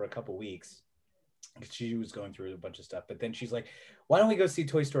out for a couple weeks. She was going through a bunch of stuff, but then she's like, why don't we go see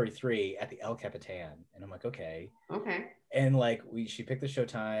Toy Story 3 at the El Capitan? And I'm like, okay. And like she picked the show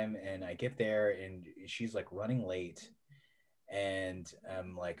time and I get there and she's like running late and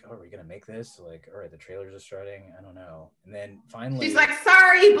I'm like, oh, are we gonna make this? Like, all right, the trailers are starting, I don't know. And then finally she's like,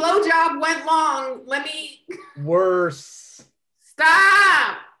 sorry, blowjob went long, let me worse.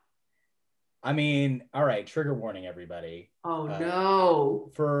 Stop. I mean, all right, trigger warning, everybody. Oh no.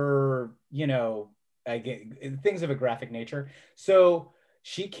 For I get things of a graphic nature. So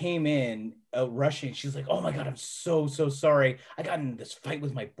she came in rushing. She's like, oh my God, I'm so sorry. I got in this fight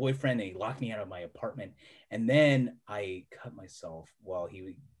with my boyfriend and he locked me out of my apartment. And then I cut myself while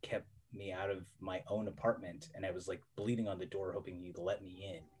he kept me out of my own apartment. And I was like bleeding on the door, hoping he'd let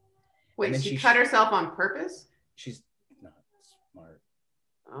me in. Wait, she cut herself on purpose? She's not smart.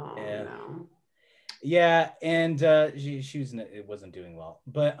 Oh no. Yeah, and it wasn't doing well,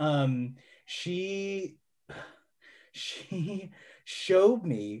 but she showed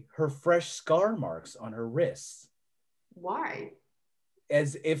me her fresh scar marks on her wrists. Why?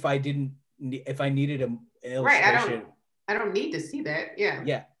 As if I needed an illustration. Right, I don't need to see that.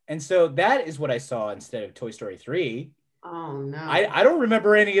 Yeah, and so that is what I saw instead of Toy Story 3. Oh no. I don't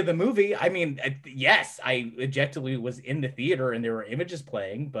remember any of the movie. I mean, yes, I objectively was in the theater and there were images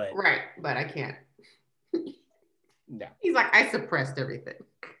playing, but but I can't. No. He's like, I suppressed everything.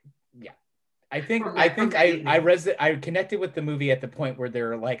 Yeah. I think I connected with the movie at the point where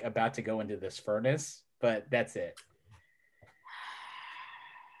they're like about to go into this furnace, but that's it.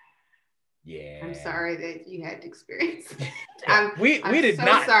 Yeah. I'm sorry that you had to experience that. Yeah. We did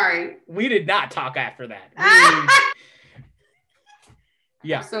not. Sorry. We did not talk after that.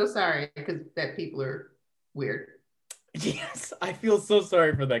 Yeah. I'm so sorry because that people are weird. Yes, I feel so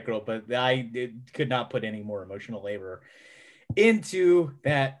sorry for that girl, but I could not put any more emotional labor into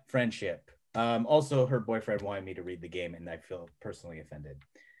that friendship. Also, her boyfriend wanted me to read the game, and I feel personally offended.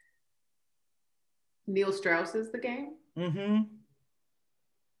 Neil Strauss is the game? Mm-hmm.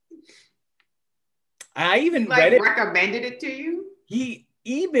 I even read it. Recommended it to you? He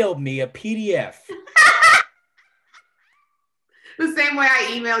emailed me a PDF. The same way I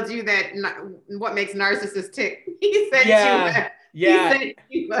emailed you that what makes narcissists tick. He sent you. Yeah. He sent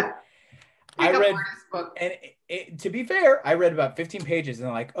you. book. And to be fair, I read about 15 pages and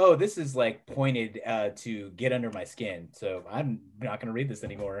I'm like, oh, this is like pointed to get under my skin. So I'm not going to read this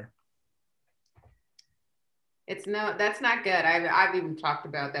anymore. That's not good. I've even talked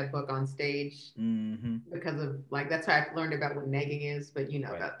about that book on stage because of like, that's how I learned about what negging is, but you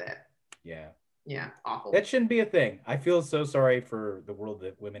know about that. Yeah. Yeah. Awful. That shouldn't be a thing. I feel so sorry for the world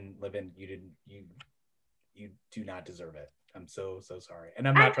that women live in. You do not deserve it. I'm so sorry. And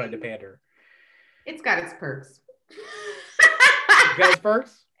I'm not trying to pander. It's got its perks. It's got its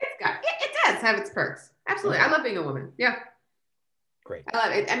perks? It does have its perks. Absolutely. Okay. I love being a woman. Yeah. Great. I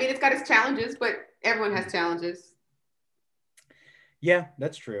love it. I mean, it's got its challenges, but everyone has challenges. Yeah,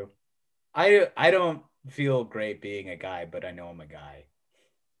 that's true. I don't feel great being a guy, but I know I'm a guy.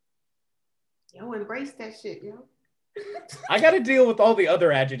 Yo, embrace that shit, yo. I got to deal with all the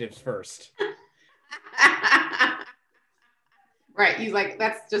other adjectives first. Right. He's like,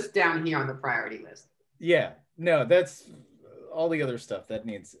 that's just down here on the priority list. Yeah. No, that's all the other stuff that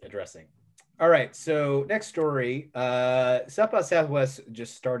needs addressing. All right. So next story. South by Southwest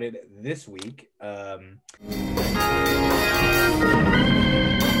just started this week.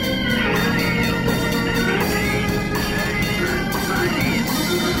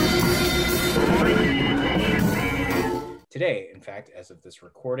 Today, in fact, as of this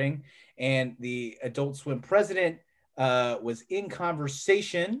recording, and the Adult Swim president was in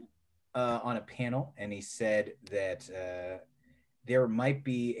conversation on a panel, and he said that there might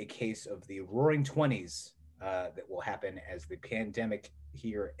be a case of the Roaring 20s that will happen as the pandemic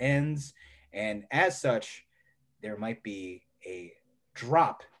here ends, and as such, there might be a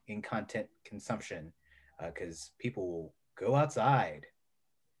drop in content consumption because people will go outside.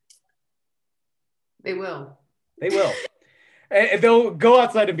 They will. They will. And they'll go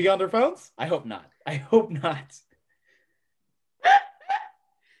outside and be on their phones? I hope not. I hope not.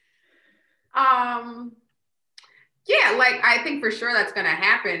 Yeah, like I think for sure that's going to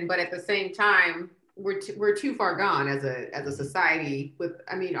happen, but at the same time, we're too far gone as a society.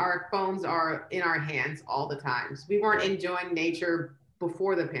 Our phones are in our hands all the time. So we weren't enjoying nature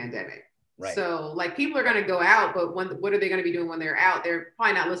before the pandemic. Right. So like people are going to go out, but what are they going to be doing when they're out? They're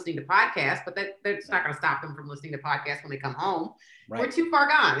probably not listening to podcasts, but that's not going to stop them from listening to podcasts when they come home. Right. We're too far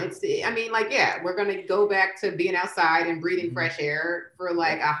gone. We're going to go back to being outside and breathing fresh air for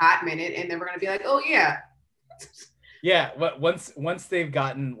like a hot minute. And then we're going to be like, oh yeah. Yeah. Once they've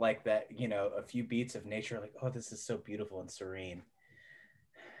gotten like that, a few beats of nature, like, oh, this is so beautiful and serene.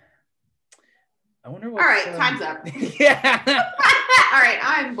 I wonder what. All right. Time's up. Yeah. All right.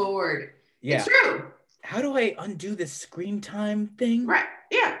 I'm bored. Yeah. It's true. How do I undo this screen time thing? Right.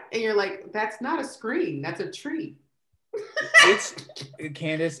 Yeah. And you're like, that's not a screen. That's a tree.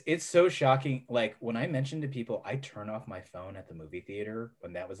 Candace, it's so shocking. Like when I mentioned to people, I turn off my phone at the movie theater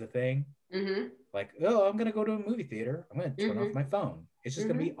when that was a thing. Mm-hmm. Like, oh, I'm going to go to a movie theater. I'm going to turn off my phone. It's just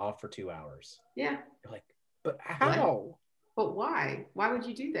going to be off for 2 hours. Yeah. You're like, but how? But why? Why would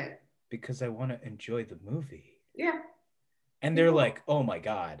you do that? Because I want to enjoy the movie. Yeah. And they're like, oh my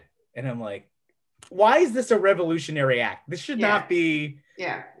God. And I'm like, why is this a revolutionary act? This should not be.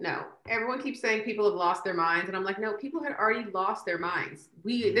 Yeah, no. Everyone keeps saying people have lost their minds. And I'm like, no, people had already lost their minds.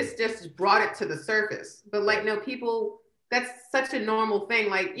 This just brought it to the surface. But like, no, people, that's such a normal thing.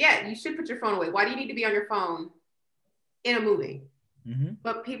 Like, yeah, you should put your phone away. Why do you need to be on your phone in a movie? Mm-hmm.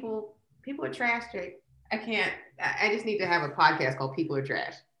 But people are trash, Jake. I just need to have a podcast called People Are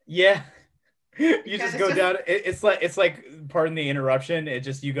Trash. Yeah. You just go down. It's like, pardon the interruption.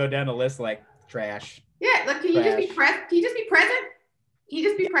 You go down a list like trash. Yeah. Like, can you just be present? Can you just be present? Can you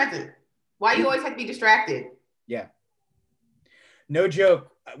just be present? Why you always have to be distracted? Yeah. No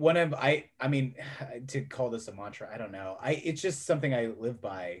joke. To call this a mantra, I don't know. It's just something I live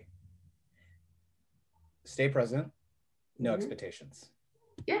by. Stay present. No expectations.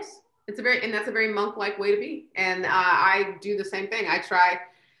 Yes. That's a very monk-like way to be. And I do the same thing.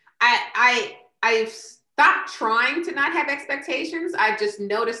 I've stopped trying to not have expectations. I've just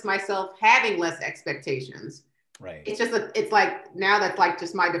noticed myself having less expectations. Right. It's like now that's like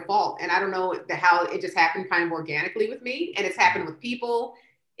just my default. And I don't know how it just happened kind of organically with me. And it's happened with people.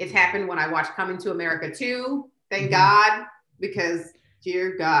 It's happened when I watched Coming to America 2. Thank God, because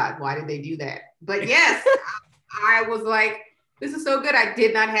dear God, why did they do that? But yes, I was like, this is so good. I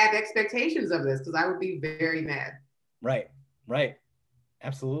did not have expectations of this because I would be very mad. Right.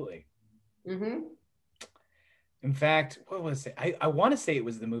 Absolutely. Mm-hmm. In fact, what was it? I want to say it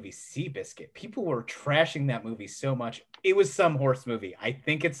was the movie Seabiscuit. People were trashing that movie so much. It was some horse movie. I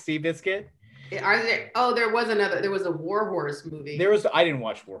think it's Seabiscuit. There was a War Horse movie. I didn't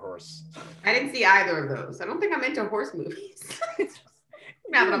watch War Horse. I didn't see either of those. I don't think I'm into horse movies.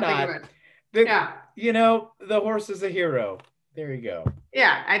 Now that I'm thinking about it. the horse is a hero. There you go.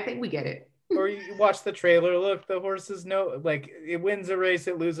 Yeah, I think we get it. Or you watch the trailer. Look, the horse is it wins a race,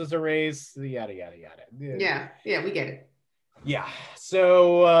 it loses a race, yada yada yada. Yeah, we get it. Yeah.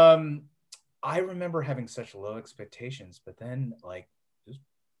 So I remember having such low expectations, but then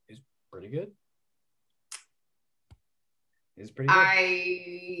it's pretty good. It's pretty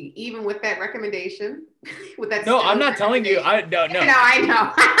good. Even with that recommendation, No, I'm not telling you. No. I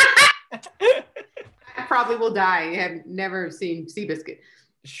know. I probably will die. I have never seen Seabiscuit.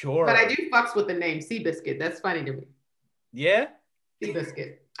 Sure. But I do fucks with the name Seabiscuit. That's funny to me. Yeah.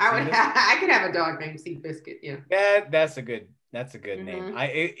 Seabiscuit. I could have a dog named Seabiscuit. Yeah. That's a good name.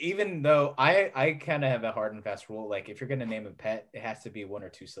 Even though I kind of have a hard and fast rule. Like if you're gonna name a pet, it has to be 1 or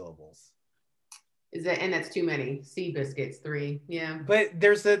 2 syllables. And that's too many. Seabiscuit's 3. Yeah. But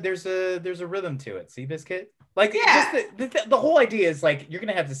there's a rhythm to it. Seabiscuit. Like just the whole idea is like you're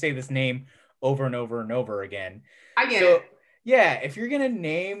gonna have to say this name over and over and over again. I get it. Yeah, if you're gonna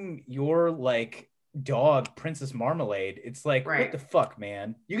name your dog Princess Marmalade, it's like what the fuck,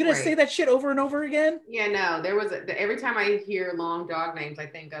 man? You're gonna say that shit over and over again? Yeah, no. There was every time I hear long dog names, I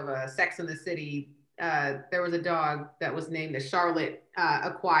think of Sex and the City. There was a dog that was named that Charlotte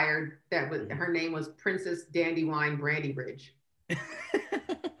acquired. That was her name was Princess Dandelion Brandy Ridge,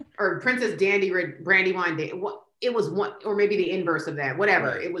 or Princess Brandywine. It was one, or maybe the inverse of that. Whatever.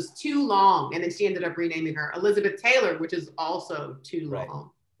 Right. It was too long, and then she ended up renaming her Elizabeth Taylor, which is also too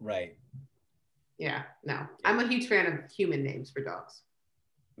long. Right. Yeah. No, I'm a huge fan of human names for dogs.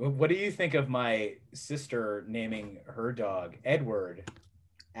 What do you think of my sister naming her dog Edward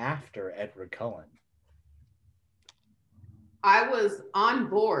after Edward Cullen? I was on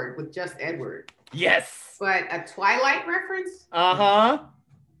board with just Edward. Yes. But a Twilight reference? Uh-huh.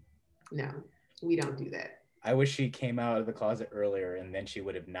 No, we don't do that. I wish she came out of the closet earlier and then she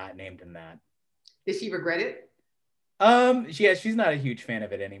would have not named him that. Did she regret it? Yeah, she's not a huge fan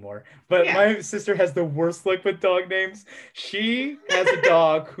of it anymore. But my sister has the worst luck with dog names. She has a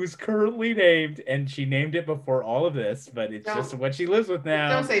dog who's currently named, and she named it before all of this, but it's just what she lives with now.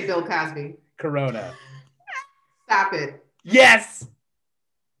 Don't say Bill Cosby. Corona. Stop it. Yes.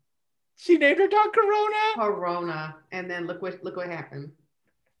 She named her dog Corona. Corona, and then look what happened.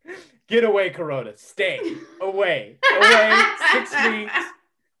 Get away, Corona. Stay away. Away. 6 weeks.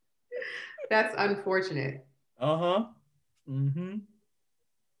 That's unfortunate. Uh-huh. Mm-hmm.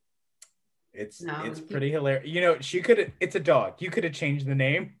 It's pretty hilarious. It's a dog. You could have changed the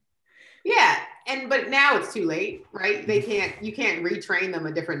name. Yeah, but now it's too late, right? You can't retrain them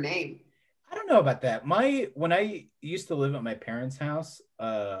a different name. I don't know about that. When I used to live at my parents' house,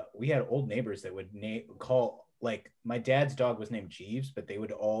 we had old neighbors that would call, like, my dad's dog was named Jeeves, but they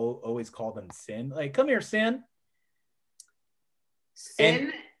would always call them Sin. Like, come here, Sin.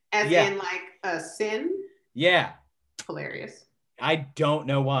 Sin, in like a sin? Yeah. Hilarious. I don't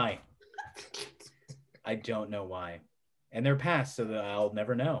know why. And they're passed, so that I'll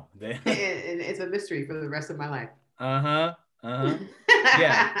never know. And it's a mystery for the rest of my life. Uh-huh.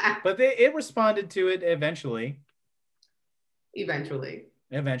 Yeah. But it responded to it eventually. Eventually.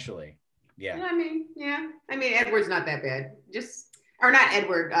 Yeah. I mean, Edward's not that bad. Not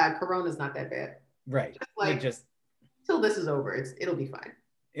Edward, Corona's not that bad. Right. Just till this is over, it'll be fine.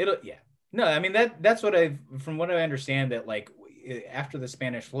 No, I mean that's from what I understand, that like after the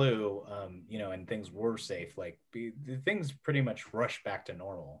Spanish flu, and things were safe, like things pretty much rushed back to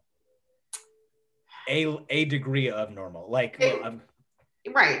normal. A degree of normal, like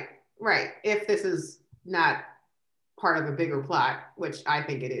right. If this is not part of a bigger plot, which I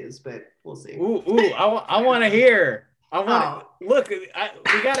think it is, but we'll see. I want to hear. Look.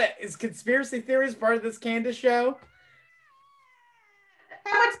 Is conspiracy theories part of this Candace show?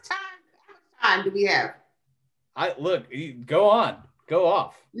 How much time do we have? Go off.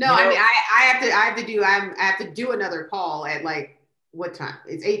 No, I mean I have to do another call at like what time?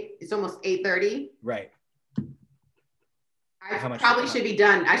 It's almost 8:30. Right. I probably should be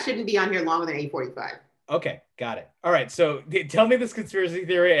done. I shouldn't be on here longer than 8:45. Okay, got it. All right, so tell me this conspiracy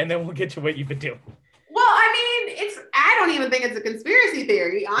theory, and then we'll get to what you've been doing. Well, I mean, I don't even think it's a conspiracy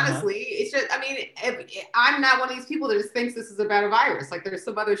theory, honestly. It's just, I mean, I'm not one of these people that just thinks this is about a virus. Like, there's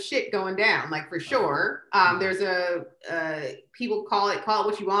some other shit going down, like, for sure. There's people call it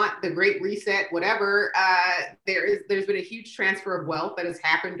what you want, the Great Reset, whatever. There's been a huge transfer of wealth that has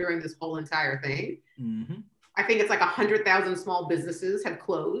happened during this whole entire thing. Mm-hmm. I think it's like 100,000 small businesses have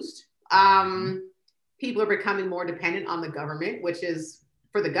closed. People are becoming more dependent on the government, which is,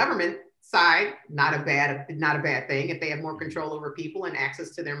 for the government side, not a bad thing if they have more control over people and access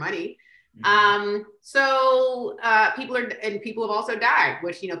to their money. People have also died,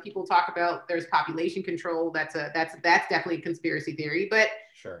 which, people talk about. There's population control. That's definitely a conspiracy theory. But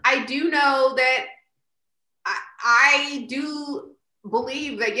sure. I do know that I do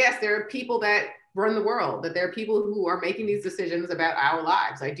believe that, yes, there are people that run the world, that there are people who are making these decisions about our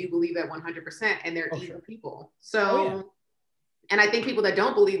lives. I do believe that 100%, and they're evil people. So, and I think people that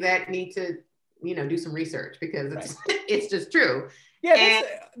don't believe that need to, do some research, because it's just true. Yeah,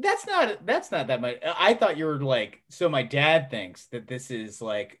 that's not that much. I thought you were like, so my dad thinks that this is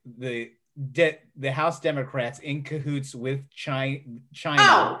like the House Democrats in cahoots with China.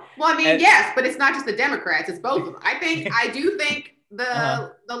 Oh, well, I mean, yes, but it's not just the Democrats; it's both of them. I do think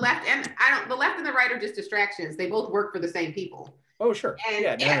the left and the left and the right are just distractions. They both work for the same people. Oh, sure.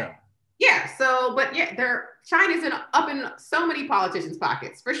 And, no. Yeah. So, but yeah, China's up in so many politicians'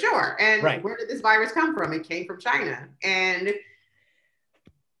 pockets for sure. And where did this virus come from? It came from China, and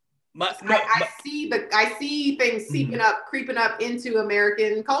I see things creeping up into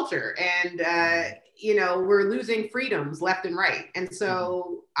American culture, and we're losing freedoms left and right, and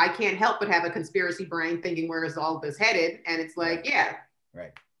so I can't help but have a conspiracy brain thinking, where is all this headed? And it's like,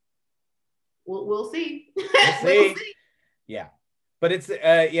 we'll see. We'll see. Yeah, but it's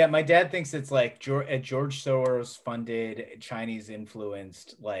my dad thinks it's like George Soros funded, Chinese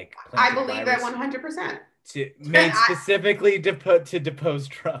influenced, like, I believe that 100%. Made specifically to depose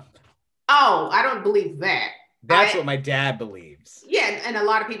Trump. Oh, I don't believe that. That's what my dad believes. Yeah, and a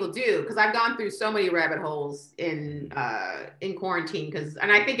lot of people do, because I've gone through so many rabbit holes in quarantine. And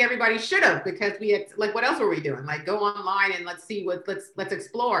I think everybody should have, because we had, like, what else were we doing? Like, go online and let's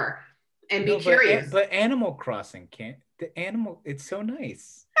explore and be curious. But Animal Crossing it's so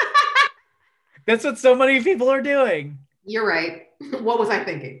nice. That's what so many people are doing. You're right. What was I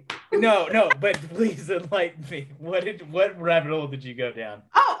thinking? No, but please enlighten me. What rabbit hole did you go down?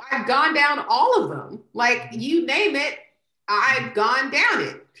 Oh, I've gone down all of them. Like, you name it, I've gone down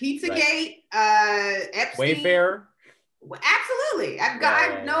it. Pizzagate, Epstein. Wayfair. Absolutely.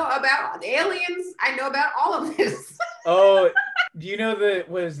 I know about aliens. I know about all of this. Oh, do you know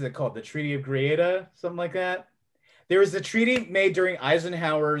what is it called? The Treaty of Greada? Something like that? There was a treaty made during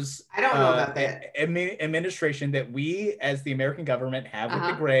Eisenhower's I don't know about that. administration that we, as the American government, have with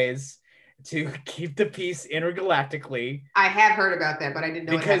the Greys to keep the peace intergalactically. I have heard about that, but I didn't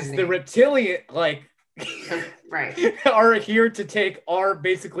know because the reptilian, are here to take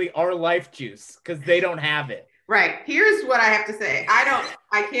basically our life juice, because they don't have it. Right. Here's what I have to say.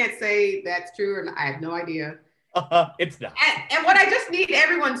 I can't say that's true, and I have no idea. It's not. And what I just need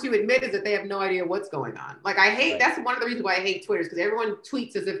everyone to admit is that they have no idea what's going on. Like, that's one of the reasons why I hate Twitter, because everyone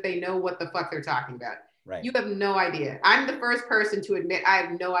tweets as if they know what the fuck they're talking about. Right. You have no idea. I'm the first person to admit I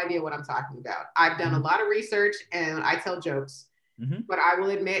have no idea what I'm talking about. I've done a lot of research and I tell jokes, but I will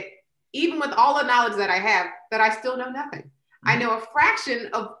admit, even with all the knowledge that I have, that I still know nothing. I know a fraction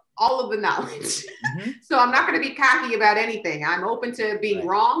of all of the knowledge. So I'm not going to be cocky about anything. I'm open to being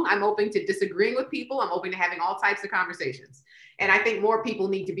wrong. I'm open to disagreeing with people. I'm open to having all types of conversations. And I think more people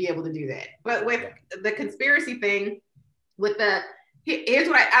need to be able to do that. But with the conspiracy thing, here's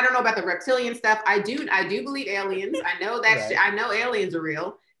what I don't know about the reptilian stuff. I do believe aliens. I know I know aliens are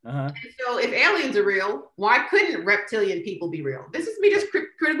real. And so if aliens are real, why couldn't reptilian people be real? This is me just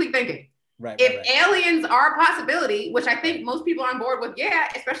critically thinking. If aliens are a possibility, which I think most people are on board with,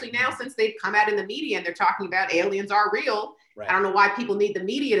 especially now since they've come out in the media and they're talking about aliens are real. I don't know why people need the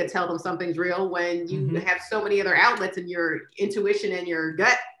media to tell them something's real when you have so many other outlets and your intuition and your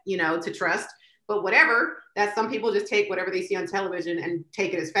gut, to trust. But whatever, that some people just take whatever they see on television and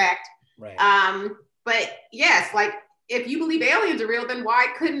take it as fact. But yes, like, if you believe aliens are real, then why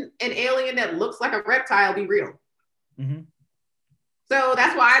couldn't an alien that looks like a reptile be real? So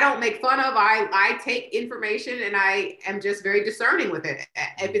that's why I don't make fun of. I take information and I am just very discerning with it.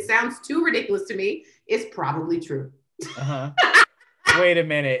 If it sounds too ridiculous to me, it's probably true. Wait a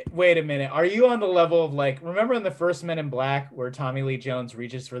minute. Are you on the level of, like, remember in the first Men in Black where Tommy Lee Jones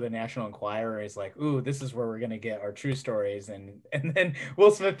reaches for the National Enquirer and he's like, ooh, this is where we're going to get our true stories. And then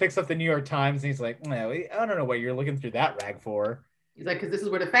Will Smith picks up the New York Times and he's like, no, I don't know what you're looking through that rag for. He's like, because this is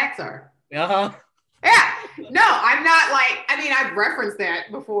where the facts are. Yeah, no, I'm not I've referenced that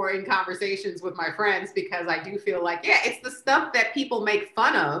before in conversations with my friends, because I do feel like, it's the stuff that people make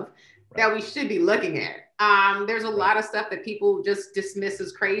fun of that we should be looking at. There's a lot of stuff that people just dismiss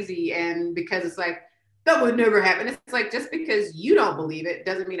as crazy, and because it's like, that would never happen. It's like, just because you don't believe it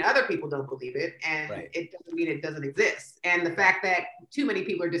doesn't mean other people don't believe it, and it doesn't mean it doesn't exist. And the fact that too many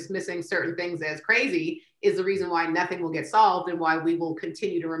people are dismissing certain things as crazy is the reason why nothing will get solved and why we will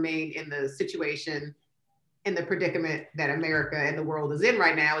continue to remain in the situation in the predicament that America and the world is in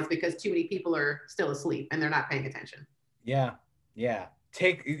right now is because too many people are still asleep and they're not paying attention. Yeah. You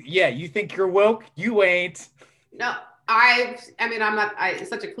think you're woke? You ain't. No, I'm not, it's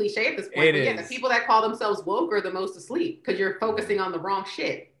such a cliche at this point, but the people that call themselves woke are the most asleep because you're focusing on the wrong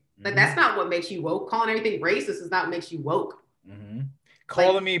shit. But that's not what makes you woke. Calling everything racist is not what makes you woke. Mm-hmm.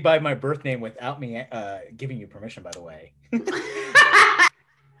 Calling me by my birth name without me giving you permission, by the way.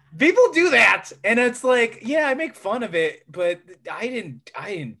 People do that, and it's like, yeah, I make fun of it, but I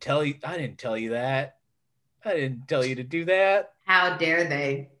didn't tell you that. I didn't tell you to do that. How dare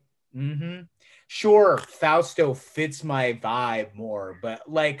they? Mm-hmm. Sure, Fausto fits my vibe more, but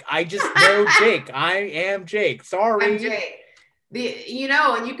like, I just know Jake. I am Jake. Sorry. I'm Jake.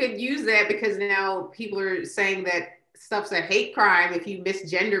 And you could use that because now people are saying that stuff's a hate crime if you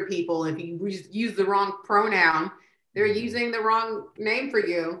misgender people, if you use the wrong pronoun. They're using the wrong name for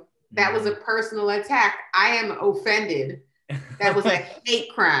you. That was a personal attack. I am offended. That was a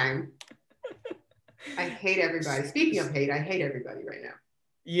hate crime. I hate everybody. Speaking of hate, I hate everybody right now.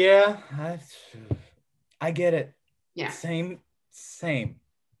 Yeah, I get it. Yeah. Same.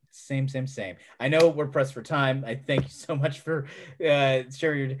 I know we're pressed for time. I thank you so much for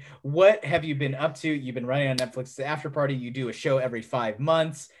sharing. What have you been up to? You've been running on Netflix After Party. You do a show every 5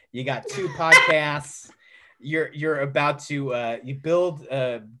 months. You got 2 podcasts. You're about to you build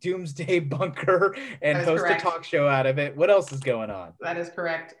a doomsday bunker and host a talk show out of it. What else is going on? That is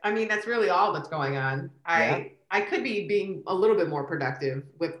correct. I mean, that's really all that's going on. I could be being a little bit more productive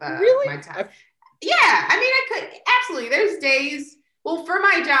with my time. I could absolutely. There's days. Well, for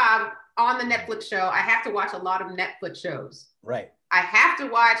my job on the Netflix show, I have to watch a lot of Netflix shows. Right.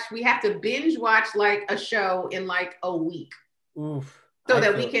 We have to binge watch like a show in like a week. Oof. So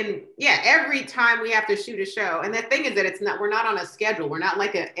that we can, every time we have to shoot a show. And the thing is that we're not on a schedule. We're not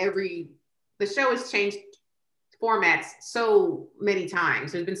like the show has changed formats so many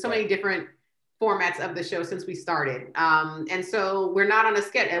times. There's been so many different formats of the show since we started. And so we're not on a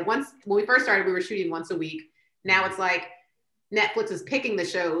schedule. When we first started, we were shooting once a week. Now it's like Netflix is picking the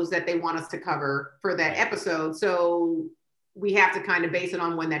shows that they want us to cover for that episode. So we have to kind of base it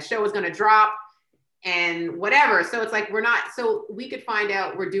on when that show is going to drop and whatever. So it's like, so we could find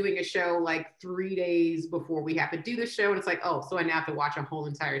out we're doing a show like 3 days before we have to do the show. And it's like, oh, so I now have to watch a whole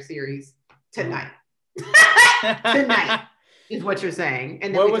entire series tonight. Tonight is what you're saying.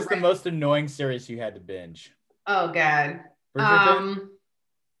 And then what was the most annoying series you had to binge? Oh God. Bridgerton?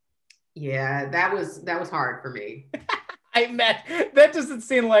 Yeah, that was hard for me. That doesn't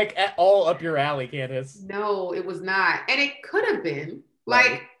seem like at all up your alley, Candace. No, it was not. And it could have been.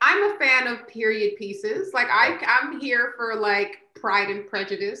 Like, I'm a fan of period pieces. Like, I'm here for like Pride and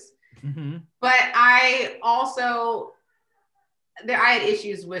Prejudice. Mm-hmm. But I had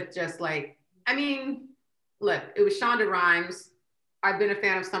issues with just like, I mean, look, it was Shonda Rhimes. I've been a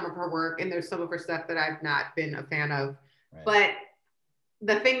fan of some of her work, and there's some of her stuff that I've not been a fan of. Right. But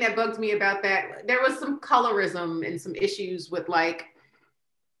the thing that bugged me about that, there was some colorism and some issues with like,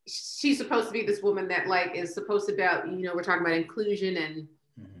 she's supposed to be this woman that like is supposed to about, we're talking about inclusion and,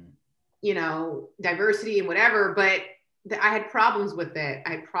 diversity and whatever, but I had problems with that.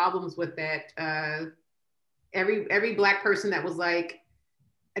 Every Black person that was like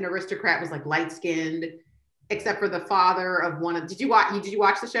an aristocrat was like light skinned, except for the father of one of, did you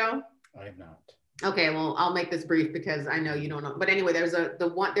watch the show? I have not. Okay, well, I'll make this brief because I know you don't know. But anyway, there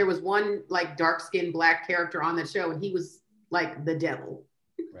was one like dark skinned Black character on that show, and he was like the devil.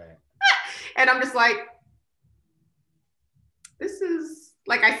 Right. And I'm just like, this is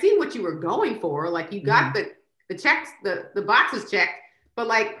like, I see what you were going for. Like, you got the checks, the boxes checked, but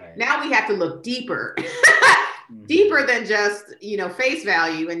like now we have to look deeper, deeper than just, face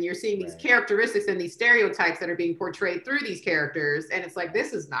value. And you're seeing these characteristics and these stereotypes that are being portrayed through these characters. And it's like,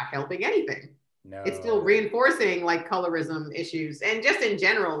 this is not helping anything. No. It's still reinforcing like colorism issues. And just in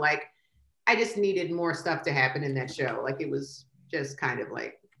general, like, I just needed more stuff to happen in that show. Like, it was just kind of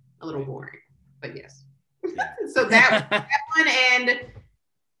like a little boring, but yes. Yeah. So that one,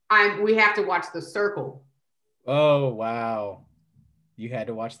 and we have to watch The Circle. Oh, wow. You had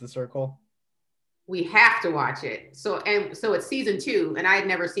to watch The Circle? We have to watch it. So it's season 2, and I had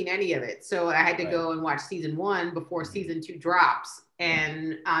never seen any of it. So I had to go and watch season 1 before season 2 drops.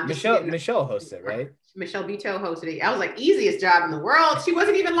 And Michelle hosts it, right? Michelle Buteau hosted it. I was like, easiest job in the world. She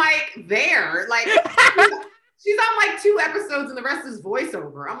wasn't even like there. Like, she's on like 2 episodes and the rest is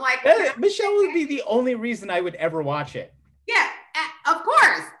voiceover. I'm like, Michelle would be the only reason I would ever watch it. Yeah, of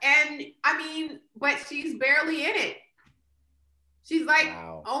course. And I mean, but she's barely in it. She's like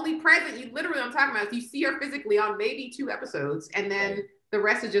only present. You literally, I'm talking about, you see her physically on maybe 2 episodes, and then the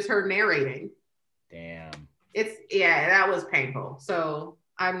rest is just her narrating. Damn. That was painful. So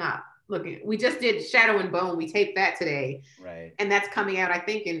I'm not looking. We just did Shadow and Bone. We taped that today. Right. And that's coming out, I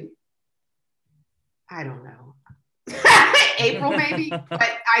think, I don't know, April maybe. But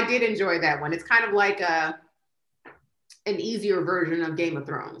I did enjoy that one. It's kind of like an easier version of Game of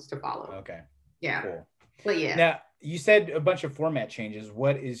Thrones to follow. Okay. Yeah. Cool. But yeah. Now, you said a bunch of format changes.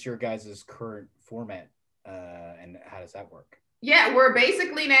 What is your guys' current format, and how does that work? Yeah, we're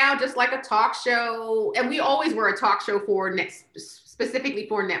basically now just like a talk show, and we always were a talk show specifically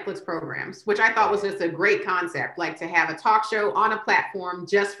for Netflix programs, which I thought was just a great concept, like to have a talk show on a platform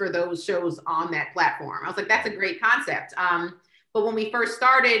just for those shows on that platform. I was like, that's a great concept. But when we first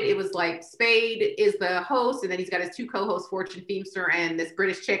started, it was like Spade is the host, and then he's got his two co-hosts, Fortune Feimster and this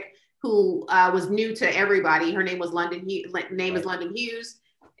British chick who was new to everybody. Her name was London Hughes.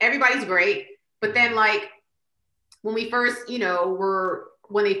 Everybody's great. But then like when we first,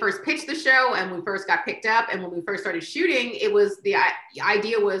 when they first pitched the show and we first got picked up and when we first started shooting, it was the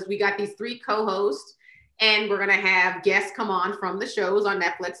idea was we got these three co-hosts and we're going to have guests come on from the shows on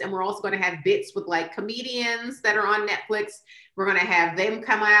Netflix. And we're also going to have bits with like comedians that are on Netflix. We're going to have them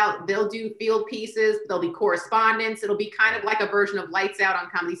come out. They'll do field pieces. There'll be correspondence. It'll be kind of like a version of Lights Out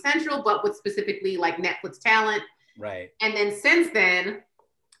on Comedy Central, but with specifically like Netflix talent. Right. And then since then,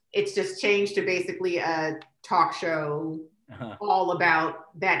 it's just changed to basically a talk show all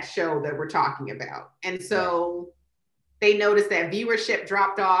about that show that we're talking about. And so they noticed that viewership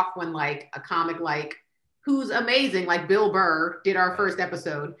dropped off when like a comic like who's amazing, like Bill Burr did our first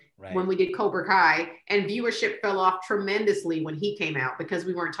episode when we did Cobra Kai, and viewership fell off tremendously when he came out because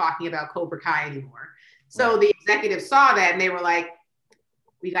we weren't talking about Cobra Kai anymore. So the executives saw that and they were like,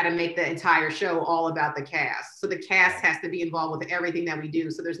 we got to make the entire show all about the cast. So the cast has to be involved with everything that we do.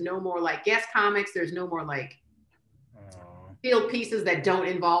 So there's no more like guest comics. There's no more like field pieces that don't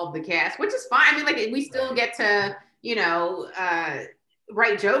involve the cast, which is fine. I mean, like we still get to,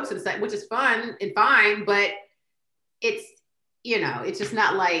 write jokes and stuff, which is fun and fine, but it's, it's just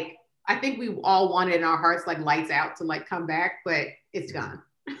not like, I think we all wanted in our hearts, like Lights Out to like come back, but it's gone.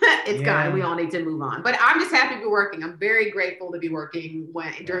 It's gone. We all need to move on. But I'm just happy to be working. I'm very grateful to be working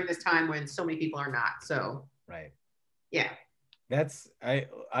during this time when so many people are not. So yeah. That's I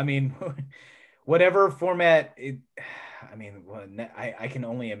mean, whatever format. I can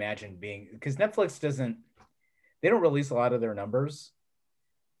only imagine being because Netflix they don't release a lot of their numbers.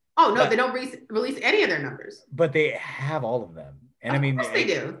 Oh no, they don't release any of their numbers. But they have all of them, and I mean, of course they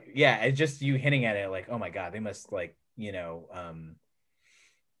do. Yeah, it's just you hitting at it like, oh my god, they must like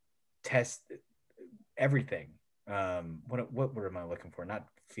test everything. What word am I looking for? Not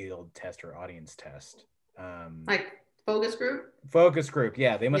field test or audience test. Like focus group. Focus group.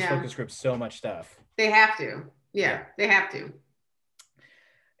 Yeah, they must focus group so much stuff. They have to. Yeah, they have to.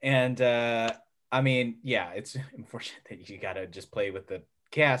 And I mean, yeah, it's unfortunate that you gotta just play with the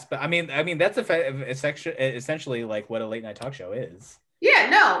cast, but I mean that's essentially like what a late night talk show is. Yeah,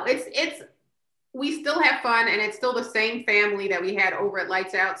 no, it's we still have fun and it's still the same family that we had over at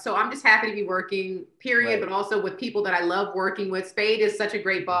Lights Out. So I'm just happy to be working, period, but also with people that I love working with. Spade is such a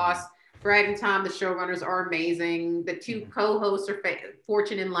great boss. Brad and Tom, the showrunners, are amazing. The two co-hosts are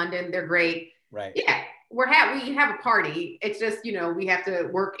Fortune in London. They're great. Right. Yeah, we have a party. It's just, we have to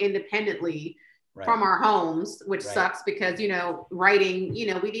work independently from our homes, which sucks because, writing,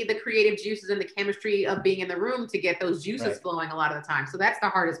 we need the creative juices and the chemistry of being in the room to get those juices flowing a lot of the time. So that's the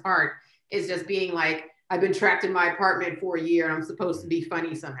hardest part. Is just being like, I've been trapped in my apartment for a year and I'm supposed to be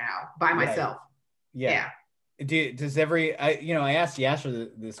funny somehow by myself. Yeah. Does I asked Yasser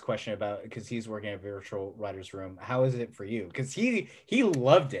this question about, because he's working at Virtual Writers Room. How is it for you? Because he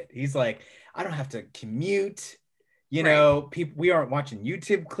loved it. He's like, I don't have to commute. People, we aren't watching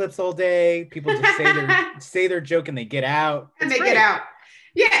YouTube clips all day. People just say their joke and they get out. And they get out.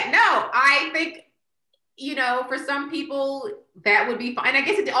 Yeah, no, I think, for some people that would be fine. And I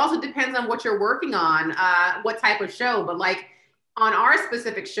guess it also depends on what you're working on, what type of show. But like on our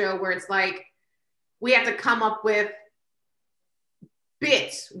specific show where it's like, we have to come up with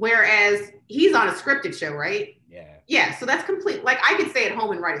bits, whereas he's on a scripted show, right? Yeah. Yeah. So that's complete. Like I could stay at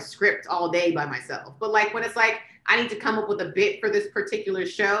home and write a script all day by myself. But like when it's like, I need to come up with a bit for this particular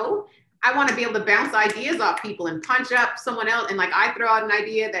show, I want to be able to bounce ideas off people and punch up someone else. And like, I throw out an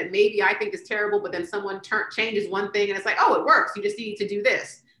idea that maybe I think is terrible, but then someone changes one thing and it's like, oh, it works. You just need to do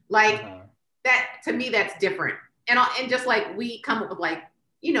this. Like that, to me, that's different. And just like, we come up with like,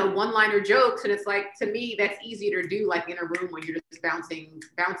 one-liner jokes. And it's like, to me, that's easier to do like in a room when you're just bouncing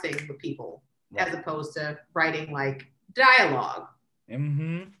with people as opposed to writing like dialogue.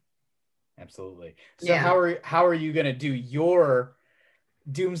 Mm-hmm. Absolutely. So how are you going to do your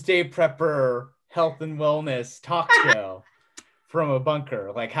Doomsday Prepper health and wellness talk show from a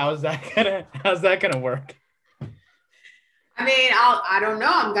bunker. Like, how's that gonna work? I mean, I don't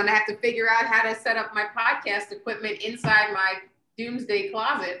know. I'm gonna have to figure out how to set up my podcast equipment inside my doomsday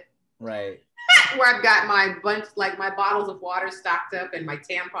closet. Right. Where I've got my my bottles of water stocked up and my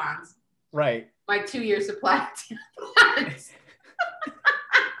tampons. Right. My 2-year supply of tampons.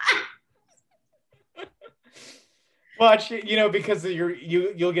 Watch, because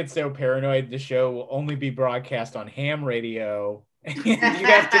you'll get so paranoid. The show will only be broadcast on ham radio. And you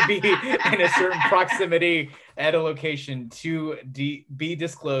have to be in a certain proximity at a location to be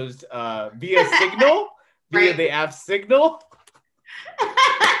disclosed via Signal, via the app Signal.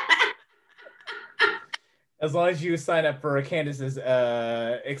 As long as you sign up for Candace's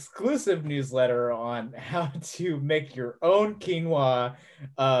exclusive newsletter on how to make your own quinoa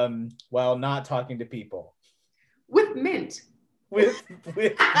while not talking to people. With mint. With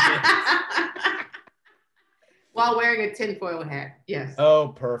mint. While wearing a tinfoil hat, yes.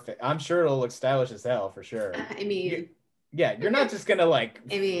 Oh, perfect. I'm sure it'll look stylish as hell, for sure. I mean... Yeah, you're not just gonna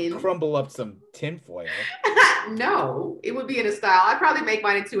crumble up some tinfoil. No, it would be in a style. I'd probably make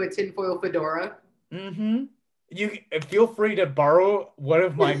mine into a tinfoil fedora. Mm-hmm. You feel free to borrow one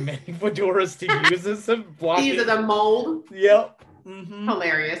of my many fedoras to use as a block. Use as a mold. Yep. Mm-hmm.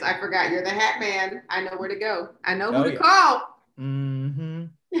 Hilarious. I forgot you're the hat man. I know where to go. I know who to call. Mm-hmm.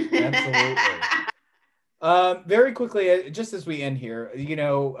 Absolutely. Very quickly, just as we end here,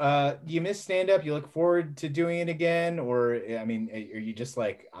 you miss stand-up? You look forward to doing it again? Or, I mean, are you just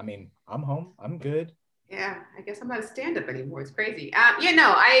like, I'm home. I'm good. Yeah, I guess I'm not a stand-up anymore. It's crazy.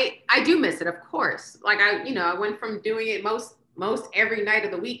 I do miss it, of course. Like I went from doing it most every night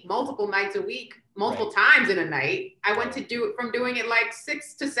of the week, multiple nights a week, multiple times in a night. I went to do it from doing it like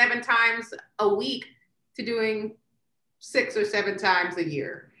 6 to 7 times a week to doing 6 or 7 times a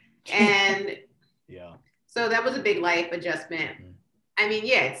year. And yeah. So that was a big life adjustment. Mm-hmm. I mean,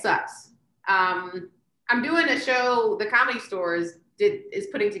 yeah, it sucks. I'm doing a show, the Comedy Stores is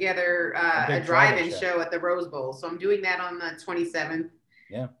putting together a drive-in show at the Rose Bowl. So I'm doing that on the 27th.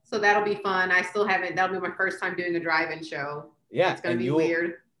 Yeah. So that'll be fun. That'll be my first time doing a drive-in show. Yeah. It's going to be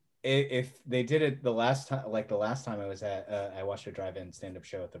weird. If they did it the last time I was at, I watched a drive-in stand-up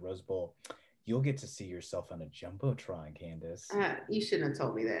show at the Rose Bowl. You'll get to see yourself on a Jumbotron, Candace. You shouldn't have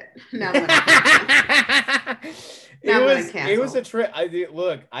told me that. No, it was a trip.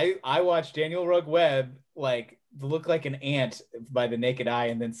 I watched Daniel Rugg Webb look like an ant by the naked eye,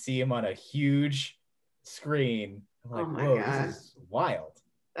 and then see him on a huge screen. I'm like, whoa, God. This is wild.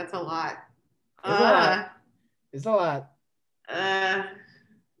 That's a lot. It's a lot.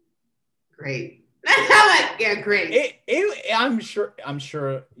 Great. Yeah, great. I'm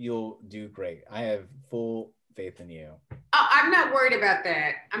sure you'll do great. I have full faith in you. I'm not worried about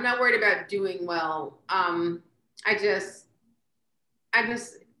that. I'm not worried about doing well.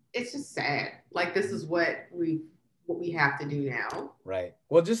 It's just sad. Like, this is what we have to do now. Right.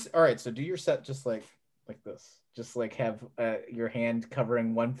 Well, all right. So do your set just like this. Just like have your hand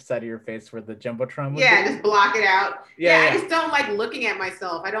covering one side of your face where the Jumbotron would be. Just block it out. Yeah. I just don't like looking at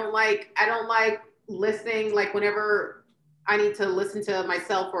myself. I don't like listening. Like, whenever I need to listen to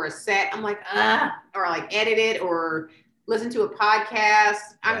myself for a set, I'm like, or like edit it or listen to a podcast.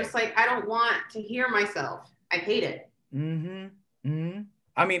 I'm just like, I don't want to hear myself. I hate it. Mm-hmm. Mm-hmm.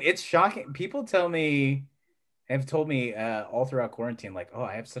 I mean, it's shocking. People have told me all throughout quarantine, like, oh,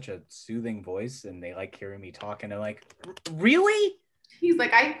 I have such a soothing voice, and they like hearing me talk, and they're like, really? He's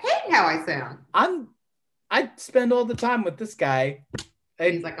like, I hate how I sound. I spend all the time with this guy.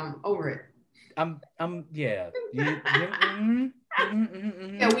 He's like, I'm over it. Yeah. Yeah,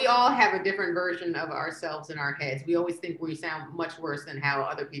 we all have a different version of ourselves in our heads. We always think we sound much worse than how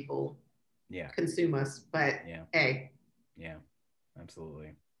other people consume us. But hey. Yeah,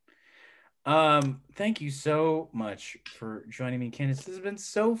 absolutely. Thank you so much for joining me, Candace. This has been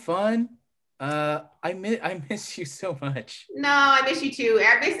so fun. I miss you so much. No, I miss you too.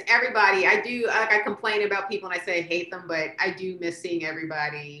 I miss everybody. I do. I complain about people and I say I hate them, but I do miss seeing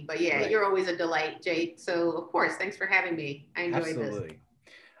everybody. But yeah, You're always a delight, Jake. So of course, thanks for having me. I enjoyed this.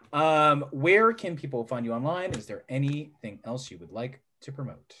 Where can people find you online? Is there anything else you would like to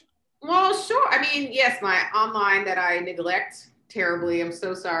promote? Well, sure. I mean, yes, my online that I neglect terribly. I'm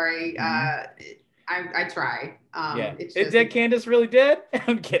so sorry. I try. Candace really did?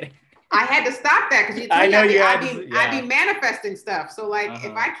 I'm kidding. I had to stop that because I'd be manifesting stuff. So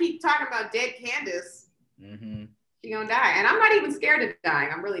if I keep talking about dead Candace, she's gonna die. And I'm not even scared of dying.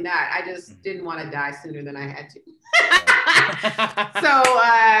 I'm really not. I just didn't want to die sooner than I had to. So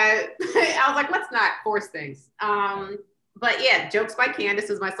I was like, let's not force things. But yeah, Jokes by Candace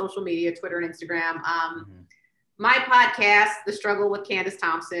is my social media, Twitter and Instagram. My podcast, The Struggle with Candace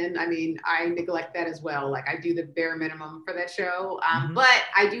Thompson. I mean, I neglect that as well. Like I do the bare minimum for that show. But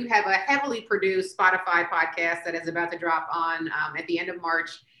I do have a heavily produced Spotify podcast that is about to drop on at the end of March.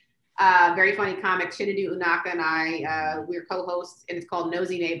 Very funny comic, Chinadu Unaka and I, we're co-hosts, and it's called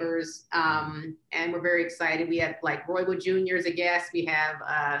Nosy Neighbors. And we're very excited. We have like Roy Wood Jr. as a guest. We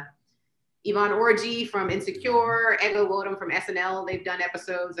have Yvonne Orji from Insecure, Ego Wodum from SNL. They've done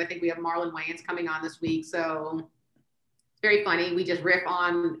episodes. I think we have Marlon Wayans coming on this week. So it's very funny. We just riff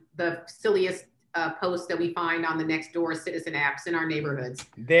on the silliest posts that we find on the Nextdoor citizen apps in our neighborhoods.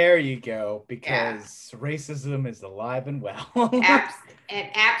 There you go, because racism is alive and well.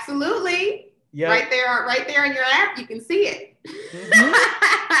 Absolutely. Yep. Right there in your app, you can see it.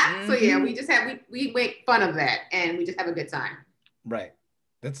 So yeah, we make fun of that, and we just have a good time. Right.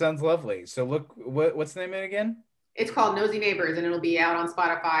 That sounds lovely. So look, what's the name of it again? It's called Nosy Neighbors, and it'll be out on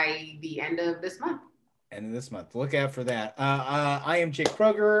Spotify the end of this month. Look out for that. I am Jake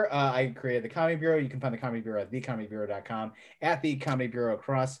Kroger. I created the Comedy Bureau. You can find the Comedy Bureau at thecomedybureau.com, at the Comedy Bureau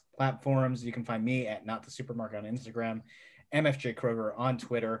across platforms. You can find me at Not the Supermarket on Instagram, MFJ Kroger on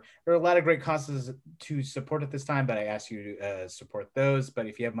Twitter. There are a lot of great causes to support at this time, but I ask you to support those. But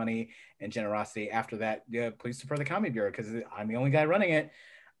if you have money and generosity after that, please support the Comedy Bureau, because I'm the only guy running it.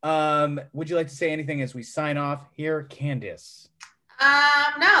 Would you like to say anything as we sign off here, Candace?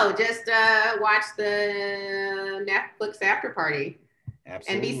 No, just watch the Netflix after party.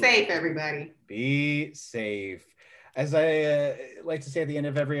 Absolutely. And be safe, everybody. Be safe. As I like to say at the end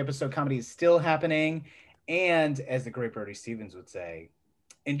of every episode, comedy is still happening. And as the great Brody Stevens would say,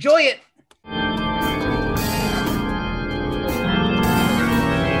 enjoy it.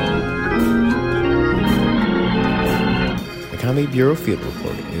 The Comedy Bureau Field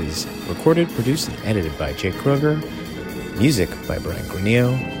Report is recorded, produced, and edited by Jake Kroger. Music by Brian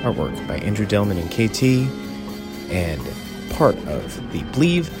Granillo. Artwork by Andrew Delman and KT. And part of the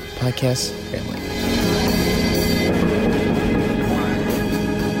Believe podcast family.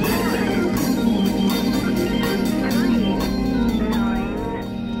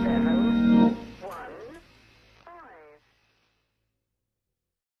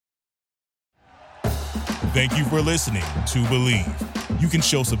 Thank you for listening to Believe. You can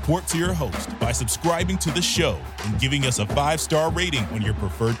show support to your host by subscribing to the show and giving us a 5-star rating on your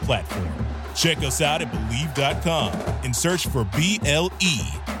preferred platform. Check us out at Believe.com and search for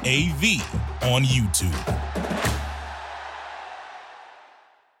BLEAV on YouTube.